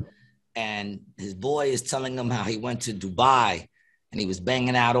kitchen. And his boy is telling him how he went to Dubai and he was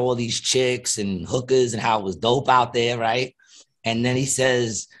banging out all these chicks and hookers and how it was dope out there, right? And then he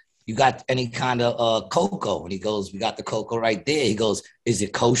says, you got any kind of cocoa? And he goes, we got the cocoa right there. He goes, is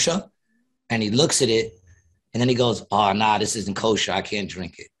it kosher? And he looks at it And then he goes, oh, nah, this isn't kosher. I can't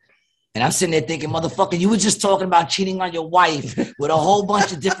drink it. And I'm sitting there thinking, motherfucker, you were just talking about cheating on your wife with a whole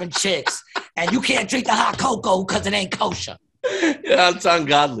bunch of different chicks, and you can't drink the hot cocoa because it ain't kosher. Yeah, it's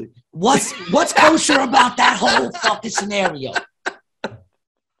ungodly. What's kosher about that whole fucking scenario?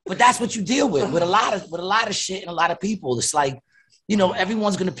 But that's what you deal with a lot of shit and a lot of people. It's like, you know,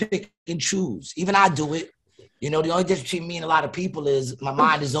 everyone's gonna pick and choose. Even I do it. You know, the only difference between me and a lot of people is my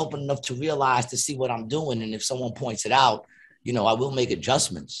mind is open enough to realize to see what I'm doing, and if someone points it out, you know, I will make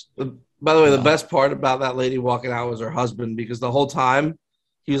adjustments. By the way, the best part about that lady walking out was her husband, because the whole time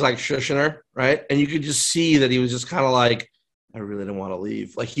he was like shushing her, right? And you could just see that he was just kind of like, I really didn't want to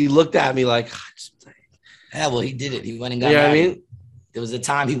leave. Like he looked at me like, yeah, well, he did it. He went and got you know married. what I mean? There was a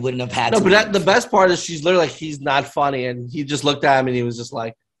time he wouldn't have had no, to. But the best part is she's literally like, he's not funny. And he just looked at him and he was just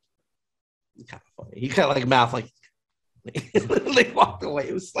like, kind of funny. He kind of like mouth like, they walked away.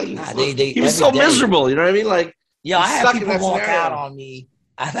 It was like, he was so miserable. You know what I mean? Like, yo, I had people walk out on me.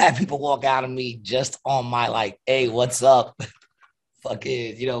 I've had people walk out on me just on my like, hey, what's up?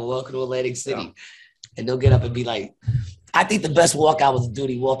 Fucking, you know, welcome to Atlantic City. Yeah. And they'll get up and be like, I think the best walkout was the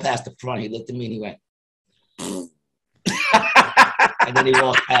dude. He walked past the front. He looked at me and he went, and then he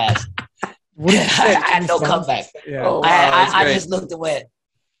walked past. I had no comeback. Yeah. Oh, wow, I just looked and went,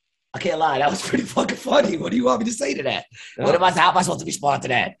 I can't lie. That was pretty fucking funny. What do you want me to say to that? Yeah. How am I supposed to respond to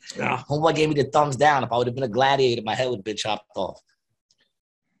that? Yeah. Homeboy gave me the thumbs down. If I would have been a gladiator, my head would have been chopped off.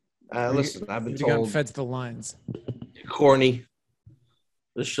 Listen, I've been told. You got fed to the lines. Corny.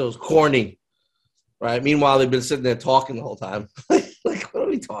 This show's corny. Right? Meanwhile, they've been sitting there talking the whole time. Like, what are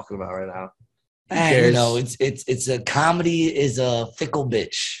we talking about right now? You know, it's a comedy is a fickle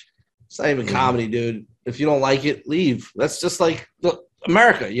bitch. It's not even comedy, dude. If you don't like it, leave. That's just like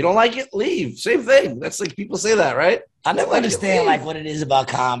America. You don't like it, leave. Same thing. That's like people say that, right? I never understand like what it is about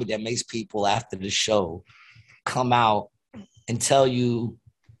comedy that makes people after the show come out and tell you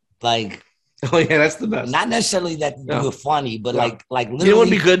like, oh yeah, that's the best. Not necessarily that you were funny, but like literally, you know what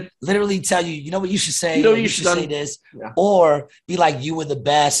would be good? Literally tell you, you know what you should say. You know, you should say this, or be like you were the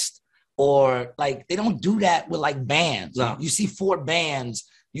best, or like they don't do that with like bands. No. You see 4 bands,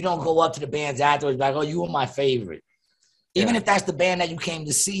 you don't go up to the bands afterwards like, oh, you were my favorite. Even if that's the band that you came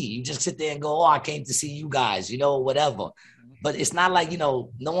to see, you just sit there and go, oh, I came to see you guys, you know, whatever. But it's not like, you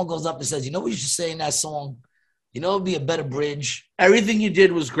know, no one goes up and says, you know what you should say in that song? You know, it'd be a better bridge. Everything you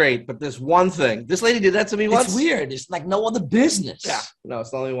did was great, but this one thing. This lady did that to me once. It's weird. It's like no other business. Yeah. No, it's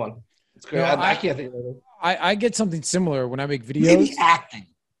the only one. It's great. No, I can't think of it. I get something similar when I make videos. Maybe acting.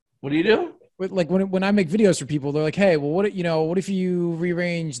 What do you do? Like when I make videos for people, they're like, hey, well, what if you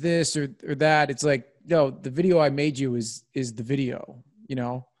rearrange this or that? It's like, no, the video I made you is the video, you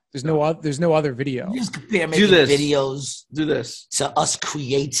know? There's no other video. You just compare making videos. Do this to us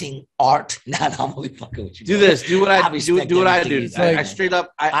creating art. Nah, I'm only fucking with you. Do this. Do what I do. Do what I do. Like, I straight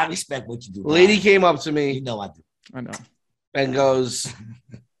up. I respect what you do. Lady came up to me. You know I do. I know. And goes,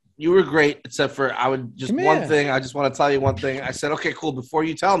 "You were great, except for I would just one thing. I just want to tell you one thing." I said, "Okay, cool. Before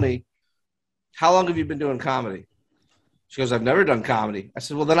you tell me, how long have you been doing comedy?" She goes, "I've never done comedy." I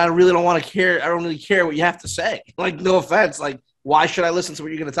said, "Well, then I really don't want to care. I don't really care what you have to say. Like, no offense. Like, why should I listen to what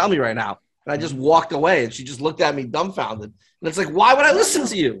you're going to tell me right now?" And I just walked away, and she just looked at me dumbfounded. And it's like, why would I listen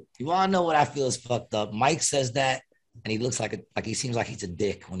to you? You want to know what I feel is fucked up? Mike says that, and he looks like he seems like he's a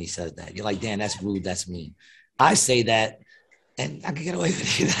dick when he says that. You're like, damn, that's rude. That's mean. I say that, and I can get away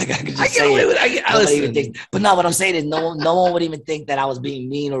with it. I can just say it. I listen. But no, what I'm saying is no one would even think that I was being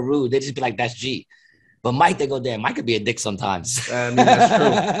mean or rude. They'd just be like, that's G. But Mike, they go, damn, Mike could be a dick sometimes. I mean, that's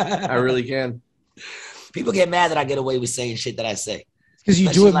true. I really can. People get mad that I get away with saying shit that I say. Because you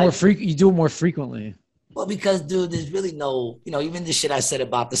do it more You do it more frequently. Well, because, dude, there's really no, you know, even the shit I said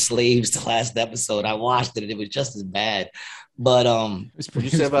about the slaves the last episode, I watched it and it was just as bad. But what did you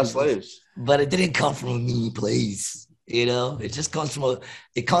say about slaves? But it didn't come from a mean place. You know, it just comes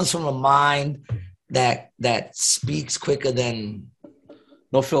from a mind that speaks quicker than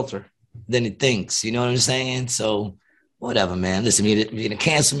no filter than it thinks. You know what I'm saying? So whatever, man. Listen, you're gonna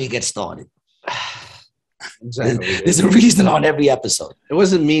cancel me, get started. Exactly. There's a reason on every episode. It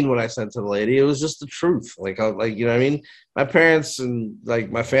wasn't mean what I said to the lady. It was just the truth. Like you know what I mean? My parents and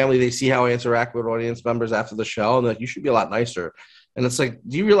like my family, they see how I interact with audience members after the show, and they're like, you should be a lot nicer. And it's like,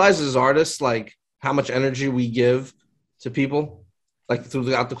 do you realize as artists, like how much energy we give to people, like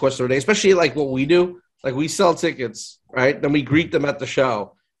throughout the course of the day, especially like what we do. Like we sell tickets, right? Then we greet them at the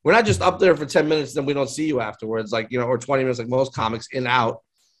show. We're not just up there for 10 minutes, then we don't see you afterwards, like, you know, or 20 minutes, like most comics, in, out.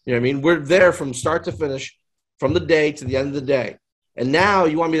 You know what I mean? We're there from start to finish, from the day to the end of the day. And now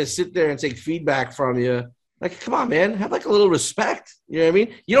you want me to sit there and take feedback from you Like, come on, man. Have like a little respect. You know what I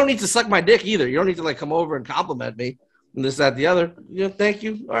mean? You don't need to suck my dick either. You don't need to like come over and compliment me and this, that, the other. You know, thank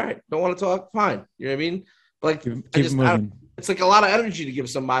you. All right. Don't want to talk? Fine. You know what I mean? But like, Keep moving. it's like a lot of energy to give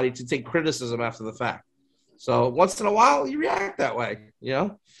somebody to take criticism after the fact. So once in a while, you react that way. You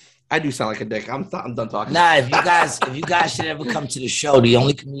know, I do sound like a dick. I'm done talking. Nah, if you guys should ever come to the show, the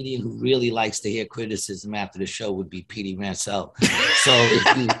only comedian who really likes to hear criticism after the show would be Petey Rancel. So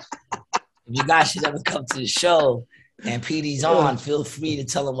if you guys should ever come to the show and Petey's on, feel free to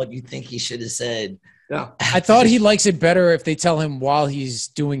tell him what you think he should have said. Yeah. I thought he likes it better if they tell him while he's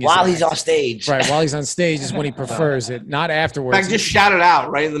doing his while act. he's on stage. Right, while he's on stage is when he prefers it, not afterwards. In fact, just shout it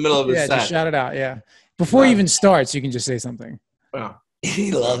out right in the middle of his set. Just shout it out, Before he even starts, you can just say something. Yeah.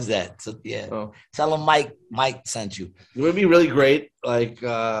 He loves that. So tell him Mike sent you. It would be really great, like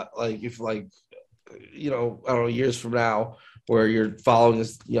if like, you know, I don't know, years from now, where your following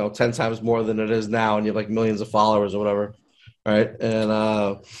is, you know, 10 times more than it is now, and you have like millions of followers or whatever, right? And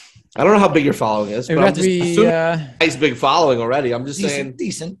I don't know how big your following is, but I'm just assuming nice big following already. I'm just saying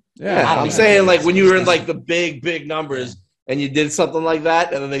decent. Yeah, I'm saying like when you were in like the big numbers and you did something like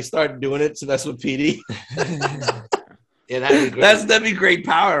that, and then they started doing it to mess with PD. Yeah, that'd be great. That'd be great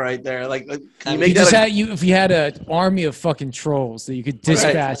power right there. Like you make if you had an army of fucking trolls that you could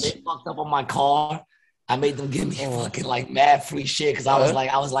dispatch. They fucked up on my car. I made them give me fucking like mad free shit because I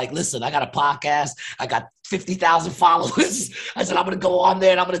was like, listen, I got a podcast. I got 50,000 followers. I said, I'm gonna go on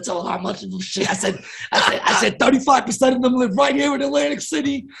there and I'm gonna tell them how much of them shit. I said 35% of them live right here in Atlantic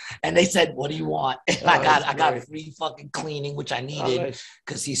City. And they said, what do you want? And I got free fucking cleaning, which I needed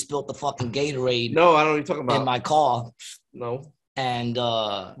because he spilled the fucking Gatorade. No, I don't know what you're talking about. In my car. No. And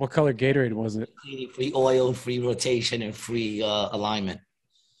what color Gatorade was it? Free oil, free rotation, and free alignment.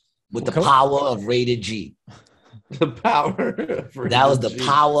 With the power of Rated G. The power. That was the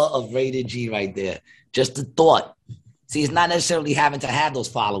power of Rated G right there. Just the thought. See, it's not necessarily having to have those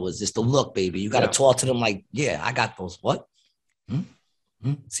followers. It's the look, baby. You got to talk to them like, yeah, I got those. What?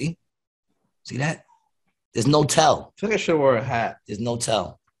 See? See that? There's no tell. I feel like I should wear a hat. There's no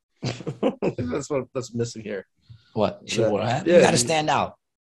tell. That's missing here. What? You should wear a hat? Yeah, you got to stand out.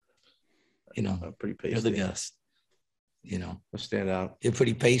 You know, I'm pretty pasty. You're the guest. You know, I stand out. You're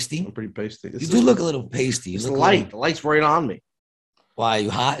pretty pasty. I'm pretty pasty. You do look a little pasty. It's the light. The light's right on me. Why? Are you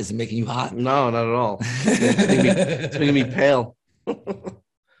hot? Is it making you hot? No, not at all. It's making me pale.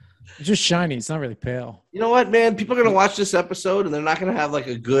 It's just shiny. It's not really pale. You know what, man? People are gonna watch this episode and they're not gonna have like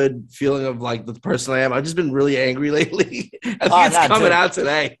a good feeling of like the person I am. I've just been really angry lately. I think it's coming out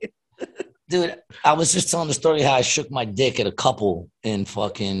today. Dude, I was just telling the story how I shook my dick at a couple in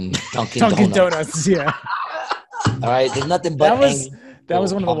fucking Dunkin' Donuts. Yeah. All right, there's nothing but that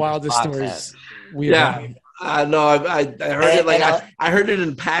was one of the wildest stories we've had. No, I heard it like I heard it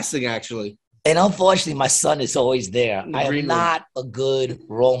in passing actually. And unfortunately, my son is always there. I am not a good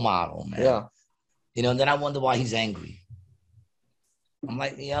role model, man. Yeah. You know, and then I wonder why he's angry. I'm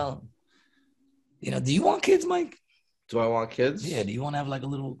like, do you want kids, Mike? Do I want kids? Yeah. Do you want to have like a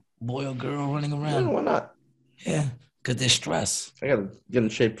little boy or girl running around? Yeah, why not? Yeah, because there's stress. I gotta get in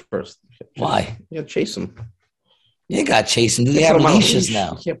shape first. Why? You gotta chase them. You ain't got to chase them. They have leashes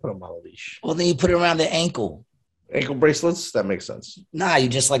now. You can't put them on a leash. Well, then you put it around their ankle. Ankle bracelets? That makes sense. Nah, you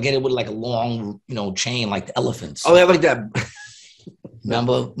just like get it with like a long, chain like the elephants. Oh, they have like that.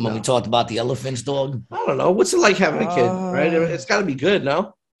 Remember when we talked about the elephants, dog? I don't know. What's it like having a kid, right? It's got to be good,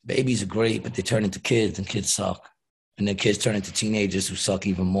 no? Babies are great, but they turn into kids and kids suck. And then kids turn into teenagers who suck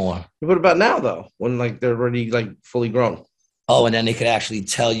even more. What about now, though? When like they're already like fully grown? Oh, and then they could actually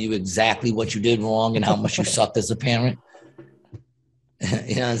tell you exactly what you did wrong and how much you sucked as a parent.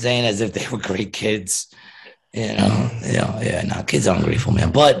 You know what I'm saying? As if they were great kids. Kids are ungrateful,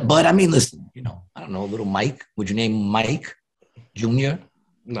 man. But I mean, listen, I don't know, little Mike. Would you name Mike Jr.?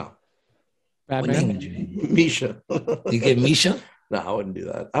 No. Batman? What name would you name? Misha. You give Misha? No, I wouldn't do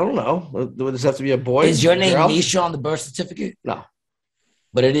that. I don't know. Does this have to be a boy? Is your name Misha on the birth certificate? No.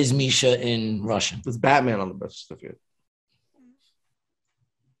 But it is Misha in Russian. It's Batman on the birth certificate.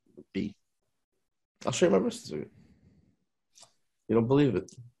 B. I'll show you my birth certificate. You don't believe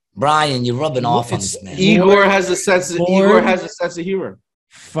it. Brian, you're rubbing off on this man. Igor has a sense of humor.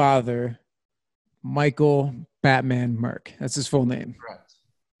 Father, Michael Batman Merck. That's his full name. Correct.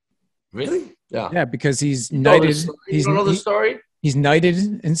 Really? Yeah. Yeah, because he's knighted. You don't know the story? He's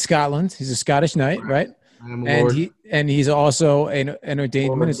knighted in Scotland. He's a Scottish knight, right? And he's also an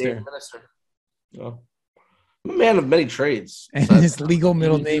ordained minister. Oh. I'm a man of many trades. And his legal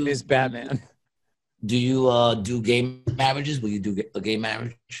middle name is Batman. Do you do gay marriages? Will you do a gay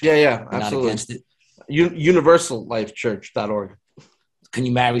marriage? Yeah, absolutely. Not against it? UniversalLifeChurch.org. Can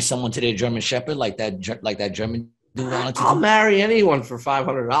you marry someone to their German Shepherd like that German dude wanted to? I'll marry anyone for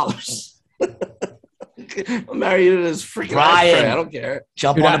 $500. I'll marry you to this freaking Brian, ashtray. I don't care.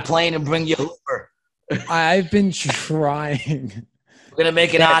 Jump Dude, on a plane and bring your Uber. I've been trying. We're gonna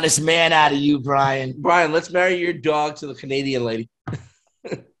make an honest man out of you, Brian. Brian, let's marry your dog to the Canadian lady.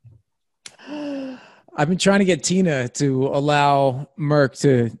 I've been trying to get Tina to allow Merc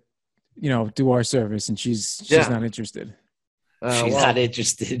to, do our service, and she's not interested. She's not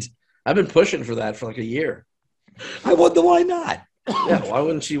interested. I've been pushing for that for like a year. I wonder why not. Yeah, why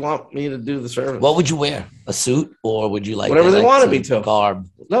wouldn't she want me to do the service? What would you wear? A suit, or would you like whatever they wanted me to? Garb.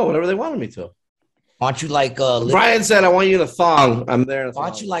 No, whatever they wanted me to. Aren't you like Brian said, I want you in a thong. I'm there in a thong.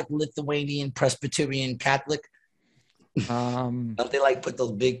 Aren't you like Lithuanian Presbyterian Catholic? Don't they like put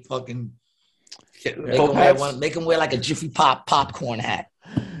those big fucking make them wear like a Jiffy Pop popcorn hat?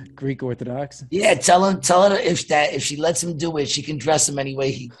 Greek Orthodox. Yeah, tell her if she lets him do it, she can dress him any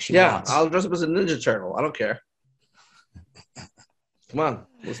way she wants. I'll dress up as a Ninja Turtle. I don't care. Come on,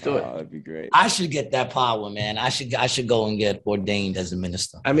 let's do it. That'd be great. I should get that power, man. I should go and get ordained as a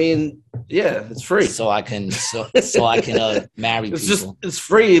minister. I mean, yeah, it's free. So I can marry people. It's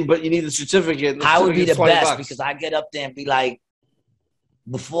free, but you need the certificate. I would be the best $20. because I get up there and be like,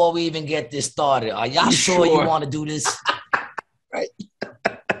 before we even get this started, are y'all sure you want to do this? Right.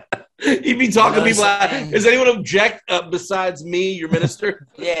 You'd be talking to people. Does anyone object besides me, your minister?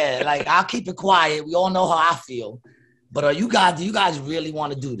 Yeah, like I'll keep it quiet. We all know how I feel. But do you guys really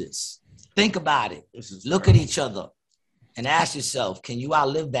want to do this? Think about it. Look at each other and ask yourself, can you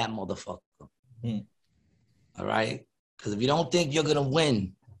outlive that motherfucker? All right? Because if you don't think you're going to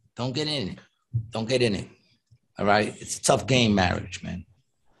win, don't get in it. Don't get in it. All right? It's a tough game, marriage, man.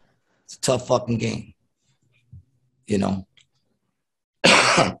 It's a tough fucking game.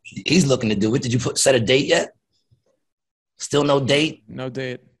 He's looking to do it. Did you set a date yet? Still no date? No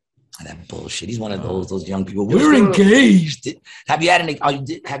date. That bullshit. He's one of those young people. We're engaged. Have you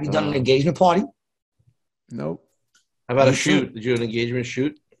done an engagement party? Nope. How about a shoot? Did you do an engagement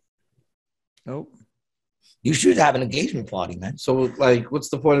shoot? Nope. You should have an engagement party, man. So, what's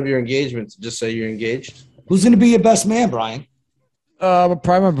the point of your engagement? To just say you're engaged? Who's going to be your best man, Brian?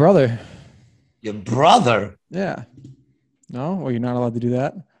 Probably my brother. Your brother? Yeah. No? Well, you're not allowed to do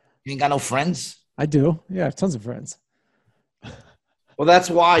that. You ain't got no friends? I do. Yeah, I have tons of friends. Well,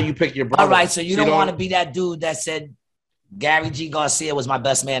 that's why you pick your brother. All right, so you don't want to be that dude that said Gary G. Garcia was my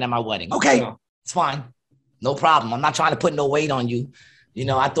best man at my wedding. Okay, It's fine. No problem. I'm not trying to put no weight on you.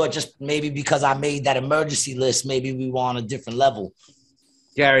 I thought just maybe because I made that emergency list, maybe we were on a different level.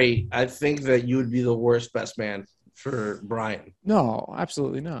 Gary, I think that you would be the worst best man for Brian. No,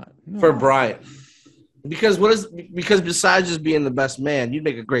 absolutely not. No. For Brian. Because besides just being the best man, you'd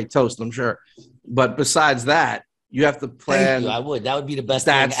make a great toast, I'm sure. But besides that, you have to plan. Thank you. I would. That would be the best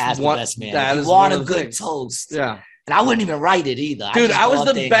thing as the best man. That if is you want a good things. Toast. Yeah. And I wouldn't even write it either. Dude, I was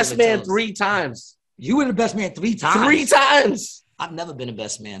the best man 3 times. You were the best man 3 times? 3 times. I've never been a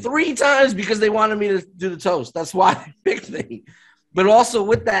best man. 3 times because they wanted me to do the toast. That's why they picked me. But also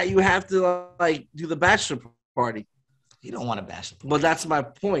with that, you have to do the bachelor party. You don't want a bachelor party. Well, that's my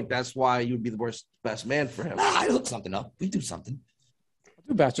point. That's why you would be the worst best man for him. Nah, I hook something up. We do something.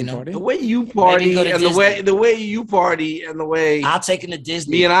 Bachelor party. The way you party and the way you party and the way I'll take him to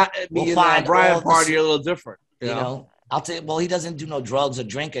Disney. Me and Brian party are a little different. You know? I'll take. Well, he doesn't do no drugs or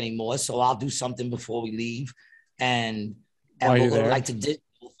drink anymore, so I'll do something before we leave, and we'll go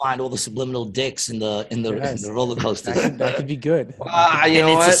we'll find all the subliminal dicks in the roller coaster. That could be good.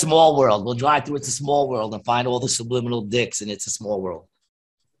 It's a small world. We'll drive through It's a Small World and find all the subliminal dicks, and It's a Small World.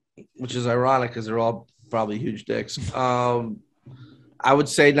 Which is ironic because they're all probably huge dicks. I would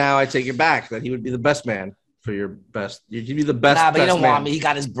say now I take it back that he would be the best man for your best. He'd be the best. Nah, but best you don't man. want me. He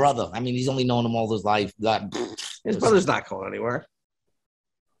got his brother. I mean, he's only known him all his life. His brother's not going anywhere.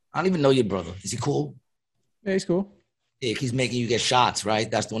 I don't even know your brother. Is he cool? Yeah, he's cool. Yeah, he's making you get shots, right?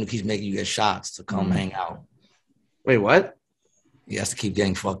 That's the one who keeps making you get shots to come hang out. Wait, what? He has to keep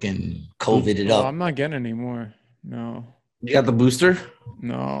getting fucking COVIDed up. I'm not getting any more. No. You got the booster?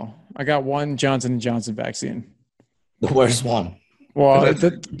 No. I got one Johnson & Johnson vaccine. The worst one. Well,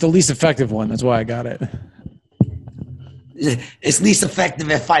 the least effective one. That's why I got it. It's least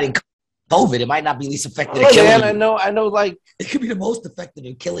effective at fighting COVID. It might not be least effective at killing you. I know. It could be the most effective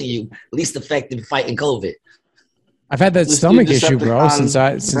in killing you. Least effective in fighting COVID. I've had that stomach issue, bro.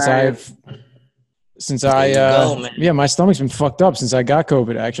 My stomach's been fucked up since I got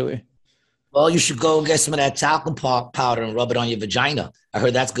COVID. Actually. Well, you should go and get some of that talcum powder and rub it on your vagina. I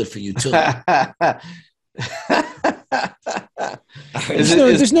heard that's good for you too.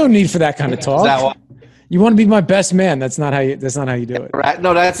 There's no need for that kind of talk. You want to be my best man. That's not how you do it. Right?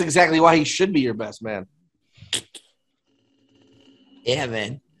 No, that's exactly why he should be your best man. Yeah,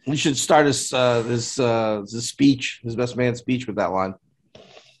 man. We should start his speech, his best man speech with that line.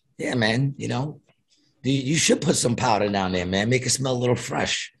 Yeah, man. You know, you should put some powder down there, man. Make it smell a little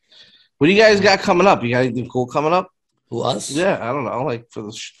fresh. What do you guys got coming up? You got anything cool coming up? Who, us? Yeah, I don't know. Like for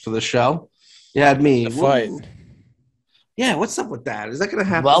the show. Yeah, me. The fight. Yeah, what's up with that? Is that gonna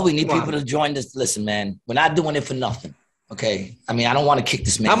happen? Well, we need people to join this. Listen, man, we're not doing it for nothing. Okay. I mean, I don't want to kick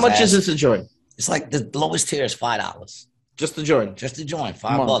this man. How much is it to join? It's like the lowest tier is $5. Just to join. Just to join,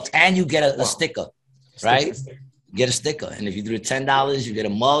 $5. And you get a sticker, right? Get a sticker. And if you do the $10, you get a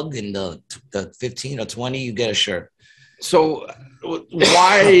mug, and the 15 or 20, you get a shirt. So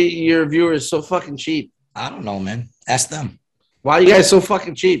why are your viewers so fucking cheap? I don't know, man. Ask them. Why are you guys so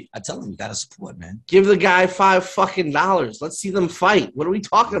fucking cheap? I tell them you gotta support, man. Give the guy $5 fucking. Let's see them fight. What are we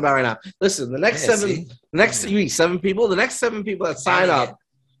talking about right now? Listen, the next you need 7 people. The next 7 people that sign up.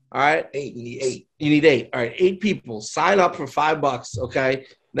 All right, 8. You need 8. You need 8. All right, 8 people sign up for $5. Okay,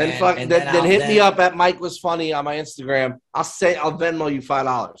 then hit me up at Mike Was Funny on my Instagram. I'll Venmo you $5.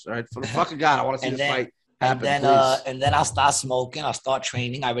 All right, for the fucking God, I want to see this fight happen. And then I'll start smoking. I'll start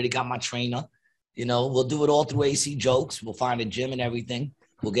training. I already got my trainer. You know, we'll do it all through AC Jokes. We'll find a gym and everything.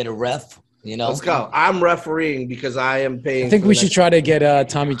 We'll get a ref. You know, let's go. I'm refereeing because I am paying. I think we should try to get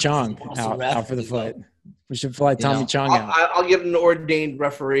Tommy Chong out for the fight. We should fly Tommy Chong out. I'll get an ordained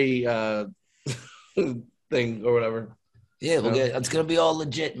referee thing or whatever. Yeah, it's gonna be all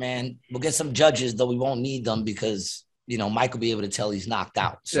legit, man. We'll get some judges, though we won't need them because Mike will be able to tell he's knocked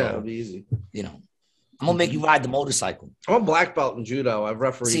out. So it'll be easy. I'm gonna make you ride the motorcycle. I'm a black belt in judo. I've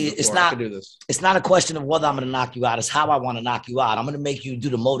refereed before. I can do this. It's not a question of whether I'm gonna knock you out. It's how I want to knock you out. I'm gonna make you do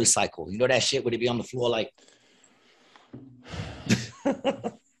the motorcycle. You know that shit where they be on the floor like.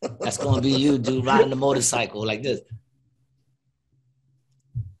 That's gonna be you, dude, riding the motorcycle like this.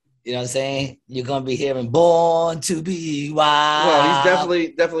 You know what I'm saying? You're gonna be hearing "Born to Be Wild." Well,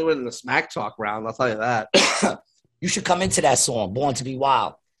 he's definitely winning the smack talk round. I'll tell you that. You should come into that song, "Born to Be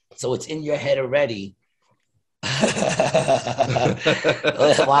Wild," so it's in your head already.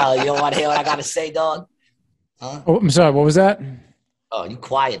 Wow, you don't want to hear what I gotta say, dog? Huh? Oh, I'm sorry. What was that? Oh, you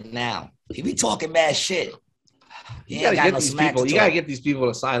quiet now. You be talking mad shit. You gotta get these people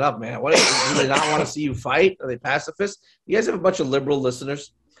to sign up, man. What do they not want to see you fight? Are they pacifists? You guys have a bunch of liberal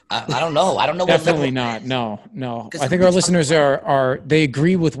listeners. I don't know. Definitely not. No. I think our listeners are they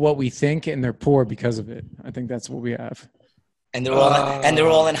agree with what we think and they're poor because of it. I think that's what we have. And they're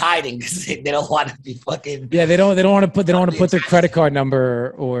all in hiding because they don't want to be fucking. Yeah, they don't want to put their credit card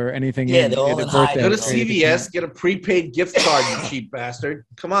number or anything. Yeah, they're all in hiding. Go to CVS, get a prepaid gift card, you cheap bastard.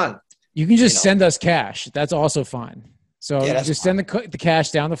 Come on. You can just send us cash. That's also fine. So just send the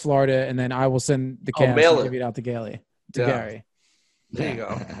cash down to Florida, and then I will send the cash and give it out to Gary. Gary. There you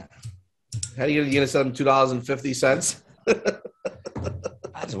go. How are you gonna send him $2.50?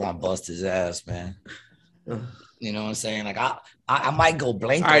 I just want to bust his ass, man. You know what I'm saying? Like I might go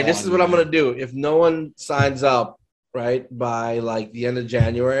blank. All right, this is what I'm gonna do. If no one signs up, right, by like the end of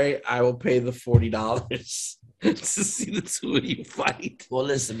January, I will pay the $40 to see the two of you fight. Well,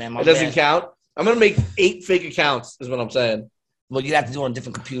 listen, man. It doesn't count. I'm gonna make 8 fake accounts. Is what I'm saying. Well, you have to do it on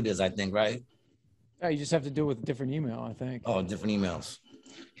different computers, I think, right? Yeah, you just have to do it with a different email, I think. Oh, different emails.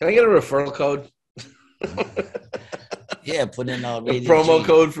 Can I get a referral code? Yeah, put in a promo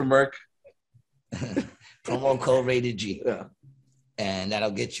code for Merc. Promo code Rated G. Yeah. And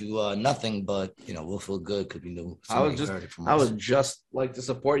that'll get you nothing, but we'll feel good because we knew. I would just like to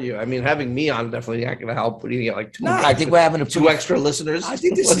support you. I mean, having me on definitely not going to help. What do you get? Like 2? No, I think we're having 2 extra listeners. I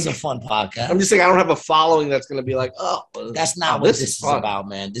think this is a fun podcast. I'm just saying I don't have a following that's going to be like, oh, that's not what this is about,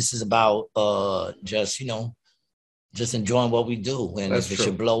 man. This is about just enjoying what we do, and if it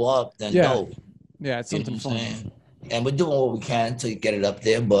should blow up, then dope. Yeah, it's something fun. And we're doing what we can to get it up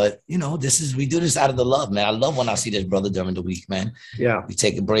there. But, we do this out of the love, man. I love when I see this brother during the week, man. Yeah. We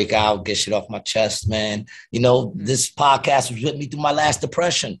take a break out, get shit off my chest, man. This podcast was with me through my last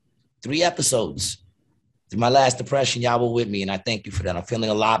depression. 3 episodes. Through my last depression, y'all were with me. And I thank you for that. I'm feeling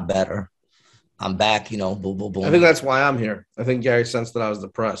a lot better. I'm back, boom, boom, boom. I think that's why I'm here. I think Gary sensed that I was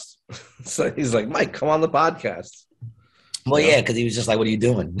depressed. So he's like, Mike, come on the podcast. Well, yeah, because he was just like, what are you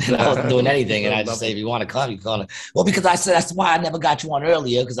doing? And I wasn't doing anything. And I just say, if you want to come, you come. Well, because I said that's why I never got you on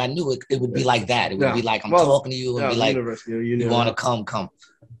earlier, because I knew it would be like that. It would be like, I'm talking to you and be like, you want to come.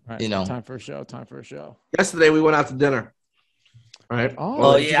 Right. Time for a show. Yesterday, we went out to dinner. right?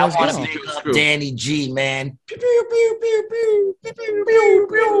 Oh did you yeah, I guys want go? to big up Danny G, man.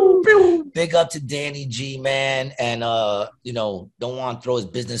 Big up to Danny G, man. And you know, don't want to throw his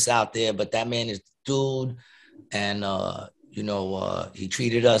business out there, but that man is dude. And you know, he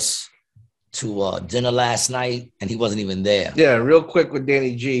treated us to dinner last night, and he wasn't even there. Yeah, real quick with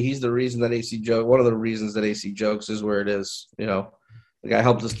Danny G, he's the reason that AC Joke. One of the reasons that AC Jokes is where it is. You know, the guy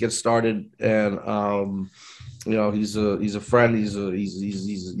helped us get started, and you know, he's a friend. He's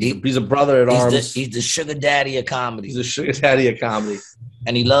a brother at arms. He's the sugar daddy of comedy. He's a sugar daddy of comedy,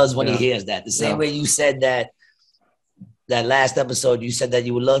 and he loves when he hears that. The same way you said that last episode, you said that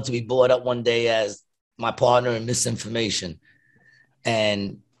you would love to be brought up one day as my partner in misinformation,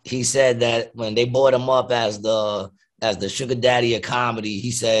 and he said that when they brought him up as the sugar daddy of comedy,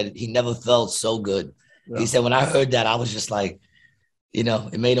 he said he never felt so good. Yeah. He said, when I heard that, I was just like, you know,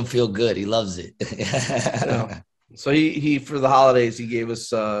 it made him feel good. He loves it. Yeah. So he for the holidays, he gave us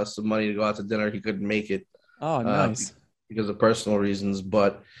some money to go out to dinner. He couldn't make it. Oh, nice. Because of personal reasons.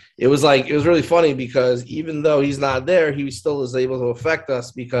 But it was really funny because even though he's not there, he still is able to affect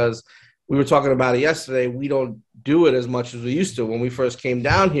us because we were talking about it yesterday. We don't do it as much as we used to. When we first came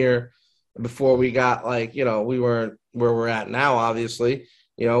down here, before we got we weren't where we're at now, obviously.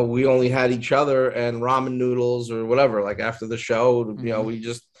 You know, we only had each other and ramen noodles or whatever. Like after the show, you know, we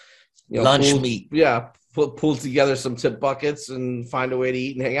just lunch meat. Yeah, pull together some tip buckets and find a way to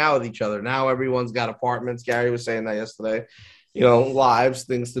eat and hang out with each other. Now everyone's got apartments. Gary was saying that yesterday. You know, lives,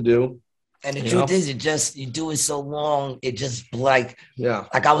 things to do. And the truth is, you do it so long, it just like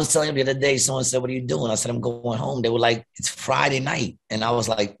I was telling you the other day, someone said, "What are you doing?" I said, "I'm going home." They were like, "It's Friday night," and I was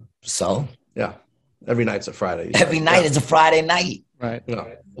like, "So?" Yeah, every night's a Friday. Every night is a Friday night. Right. Yeah.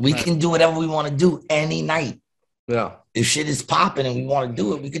 We can do whatever we want to do any night. Yeah. If shit is popping and we want to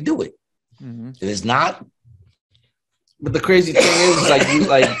do it, we can do it. Mm-hmm. If it's not. But the crazy thing is,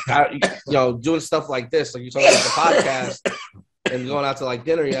 doing stuff like this, like you talking about the podcast and going out to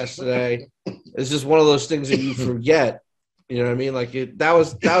dinner yesterday, it's just one of those things that you forget. You know what I mean? That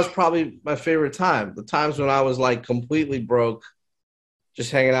was probably my favorite time. The times when I was completely broke,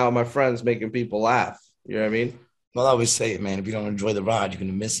 just hanging out with my friends, making people laugh. You know what I mean? Well, I always say it, man. If you don't enjoy the ride, you're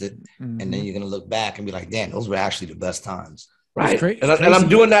going to miss it. Mm-hmm. And then you're going to look back and be like, damn, those were actually the best times. Right. And I'm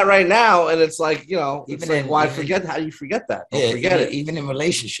doing that right now. And it's why forget? How do you forget that? Don't forget it. Even in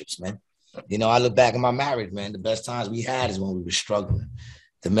relationships, man. You know, I look back at my marriage, man. The best times we had is when we were struggling.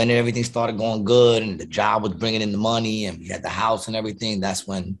 The minute everything started going good and the job was bringing in the money and we had the house and everything, that's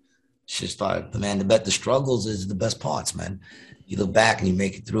when shit started. But, man, the struggles is the best parts, man. You look back and you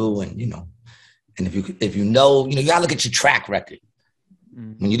make it through and, and if you know, you got to look at your track record.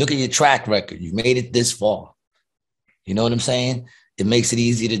 Mm-hmm. When you look at your track record, you've made it this far. You know what I'm saying? It makes it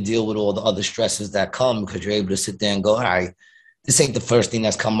easy to deal with all the other stresses that come because you're able to sit there and go, all right, this ain't the first thing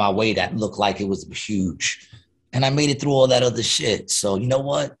that's come my way that looked like it was huge. And I made it through all that other shit. So you know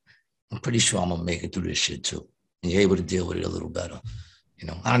what? I'm pretty sure I'm going to make it through this shit too. And you're able to deal with it a little better.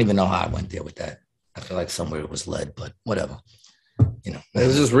 I don't even know how I went there with that. I feel like somewhere it was led, but whatever.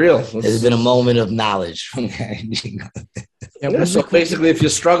 This is real. There's been a moment of knowledge from Gary. So basically, if you're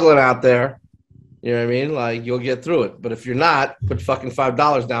struggling out there, you know what I mean? You'll get through it. But if you're not, put fucking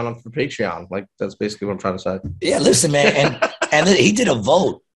 $5 down for Patreon. That's basically what I'm trying to say. Yeah, listen, man. And he did a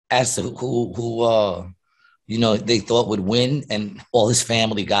vote as to who they thought would win, and all his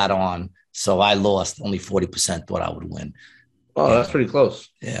family got on. So I lost. Only 40% thought I would win. Oh, that's pretty close.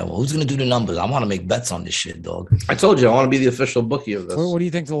 Yeah, well, who's going to do the numbers? I want to make bets on this shit, dog. I told you, I want to be the official bookie of this. What do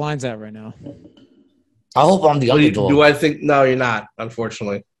you think the line's at right now? I hope I'm the underdog. Do I think? No, you're not,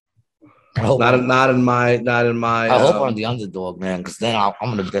 unfortunately. I hope not in my. I hope I'm the underdog, man, because then I'm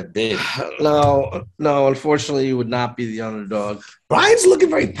going to bet big. No, unfortunately, you would not be the underdog. Brian's looking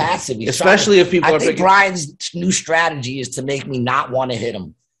very passive. Especially if people I think Brian's new strategy is to make me not want to hit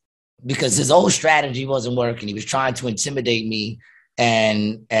him. Because his old strategy wasn't working. He was trying to intimidate me,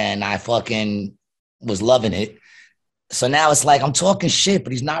 and I fucking was loving it. So now it's like I'm talking shit,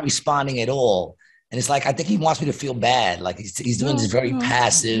 but he's not responding at all. And it's like I think he wants me to feel bad. Like he's doing this very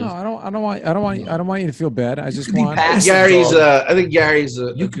passive. No, I don't want you to feel bad. I just want Gary's. I think Gary's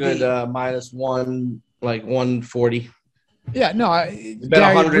a good minus one, 140. Yeah, no,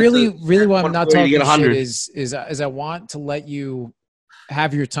 Gary, really what I'm not talking shit is I want to let you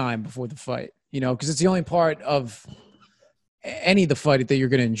have your time before the fight, because it's the only part of any of the fight that you're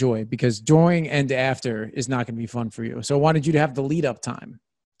going to enjoy, because during and after is not going to be fun for you. So I wanted you to have the lead up time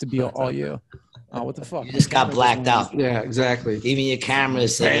to be all you. Oh, what the fuck? You just got blacked out. Yeah, exactly. Even your camera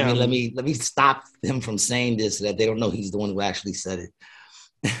said, let me stop him from saying this so that they don't know he's the one who actually said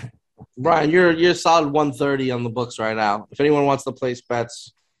it. Brian, you're solid 130 on the books right now. If anyone wants to place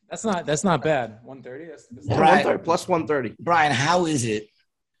bets, That's not bad. 130. That's yeah, Right. 130 plus 130. Brian, how is it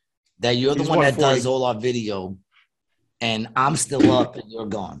that you're the He's one that 140. does all our video and I'm still up and you're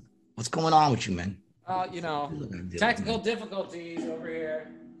gone? What's going on with you, man? Technical difficulties over here.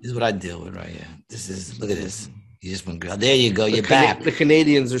 This is what I deal with right here. Look at this. You just went, there you go. You're back. The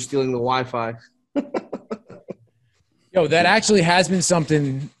Canadians are stealing the Wi-Fi. Yo, that actually has been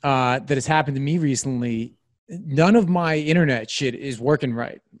something that has happened to me recently. None of my internet shit is working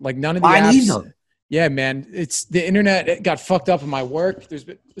right. Like none of the Mine apps. either. Yeah, man. It's the internet. It got fucked up in my work. There's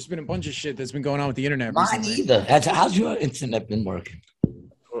been a bunch of shit that's been going on with the internet Mine recently. either. How's your internet been working?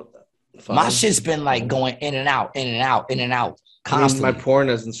 Fine. My shit's been like going in and out, in and out, in and out I mean, constantly. my porn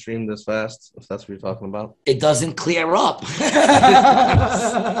hasn't streamed this fast, if that's what you're talking about. It doesn't clear up.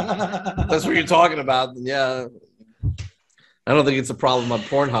 That's what you're talking about, then yeah. I don't think it's a problem on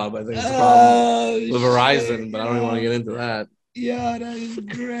Pornhub. I think it's a problem with Verizon, but I don't even want to get into that. Yeah, that is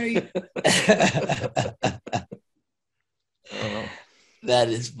great. I don't know. That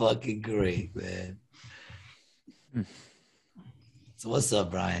is fucking great, man. So what's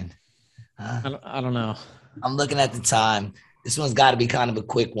up, Brian? Huh? I don't know. I'm looking at the time. This one's got to be kind of a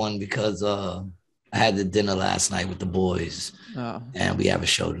quick one because I had the dinner last night with the boys, and we have a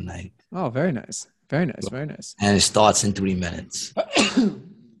show tonight. Oh, very nice. Very nice. Very nice. And it starts in 3 minutes.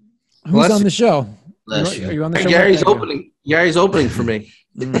 Who's on the show? Bless you. Are you on the show? Gary's opening. Gary's opening for me.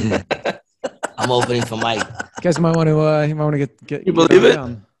 I'm opening for Mike. You guys might want to get. You believe it?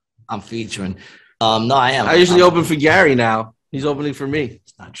 down. I'm featuring. No, I am. I usually open for Gary now. He's opening for me.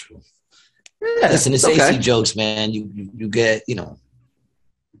 It's not true. Yeah, Listen, it's okay. AC jokes, man. You get, you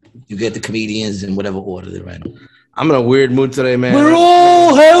get the comedians in whatever order they're in. I'm in a weird mood today, man. We're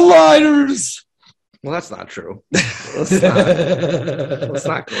all headliners. Well, that's not true. Let's not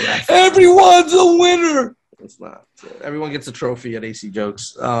go that far. Everyone's a winner. It's not. Everyone gets a trophy at AC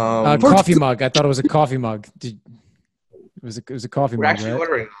Jokes. Coffee mug. I thought it was a coffee mug. It was a coffee We're mug, actually right?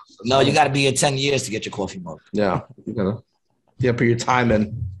 ordering those. No, you got to be here 10 years to get your coffee mug. Yeah, you gotta put your time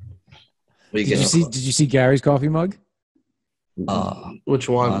in. What Did you see Gary's coffee mug? Which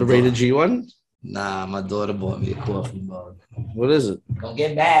one? The rated G one? Nah, my daughter bought me a coffee mug. What is it? Don't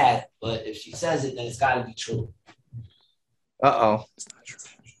get mad, but if she says it, then it's got to be true. Uh-oh. It's not true.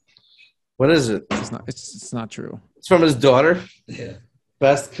 What is it? It's not. It's not true. It's from his daughter. Yeah.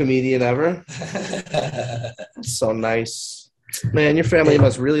 Best comedian ever. So nice. Man, your family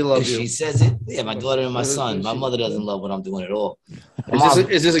must really love If you. she says it, yeah, my daughter and my son. My mother doesn't love what I'm doing at all.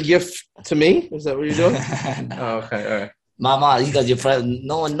 Is this a gift to me? Is that what you're doing? Oh, okay, all right. My mom, because your friend,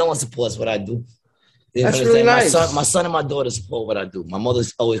 no one supports what I do. You know That's what I'm really saying? nice. My son and my daughter support what I do. My mother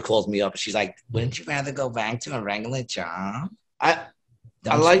always calls me up. She's like, "Wouldn't you rather go back to a regular job?" I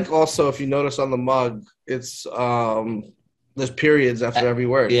like also, if you notice on the mug, it's there's periods after every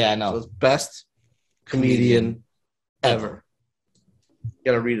word. Yeah, I know. So it's best comedian ever. You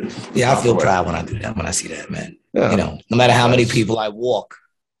gotta read it. Yeah, I feel proud when I do that. When I see that, man. Yeah. No matter how many people I walk,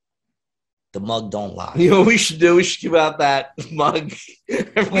 the mug don't lie. You know what we should do? We should give out that mug.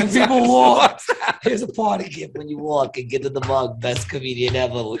 When people walk, here's a party gift when you walk and get to the mug. Best comedian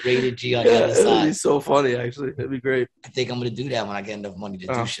ever with rated G on the other It'd be side. so funny, actually. It'd be great. I think I'm gonna do that when I get enough money to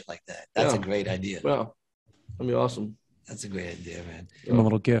do shit like that. That's a great idea. Well, that'd be awesome. That's a great idea, man. Give him a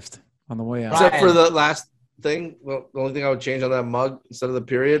little gift on the way out. Right. Except for the last thing. Well, the only thing I would change on that mug, instead of the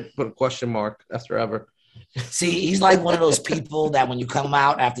period, put a question mark after ever. See, he's like one of those people that when you come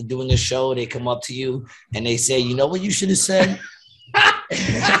out after doing the show, they come up to you and they say, "You know what you should have said?"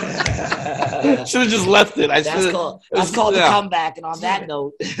 Should have just left it. That's called the comeback. And on that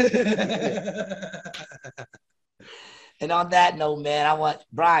note, man, I want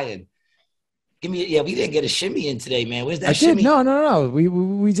Brian. Give me. Yeah, we didn't get a shimmy in today, man. Where's that I shimmy? did. No.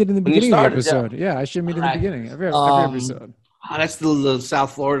 We did in the When you beginning of started, the episode. Yeah, I shimmied in the Alright. beginning. Every episode. Oh, that's the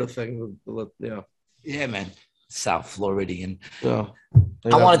South Florida thing. Yeah. Yeah, man. South Floridian. Yeah.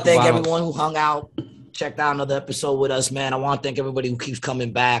 I want to thank Wow. everyone who hung out, checked out another episode with us, man. I want to thank everybody who keeps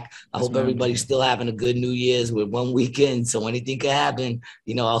coming back. I hope everybody's still having a good New Year's with 1 weekend, so anything can happen.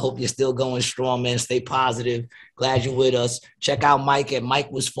 I hope you're still going strong, man. Stay positive. Glad you're with us. Check out Mike at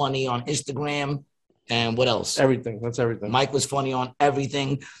Mike Was Funny on Instagram. And what else? Everything. That's everything. Mike Was Funny on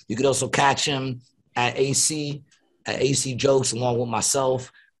everything. You could also catch him at AC Jokes along with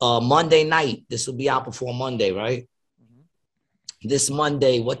myself. Monday night. This will be out before Monday, right? Mm-hmm. This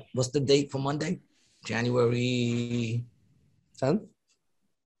Monday. What's the date for Monday? January 10th?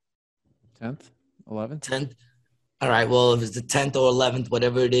 10th. All right. Well, if it's the 10th or 11th,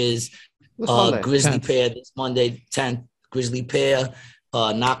 whatever it is, This Monday. Grizzly 10th. Pear this Monday, 10th. Grizzly Pear.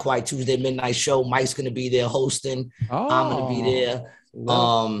 Not Quite Tuesday Midnight Show. Mike's gonna be there hosting. Oh. I'm gonna be there.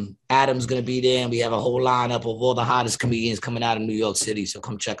 Adam's gonna be there, and we have a whole lineup of all the hottest comedians coming out of New York City. So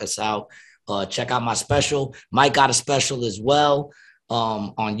come check us out. Check out my special. Mike got a special as well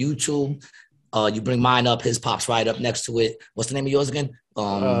on YouTube. You bring mine up, his pops right up next to it. What's the name of yours again?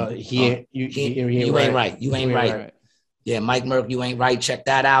 You ain't right. You ain't right. Yeah, Mike Merck, you ain't right. Check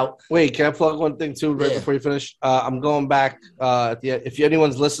that out. Wait, can I plug one thing too before you finish? I'm going back. If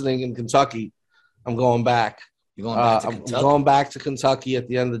anyone's listening in Kentucky, I'm going back. You're going back to Kentucky? I'm going back to Kentucky at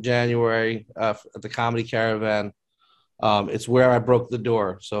the end of January at the Comedy Caravan. It's where I broke the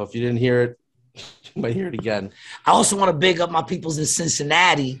door. So if you didn't hear it, you might hear it again. I also want to big up my peoples in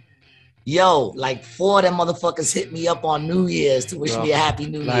Cincinnati. Yo, like 4 of them motherfuckers hit me up on New Year's to wish me a happy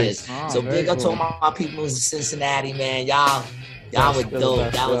New Year's. So big up to my people in Cincinnati, man. Y'all were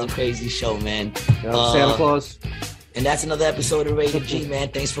dope. That was a crazy show, man. Santa Claus. And that's another episode of Rated G, man.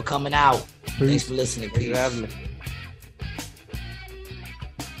 Thanks for coming out. Thanks for listening. Thanks for having me.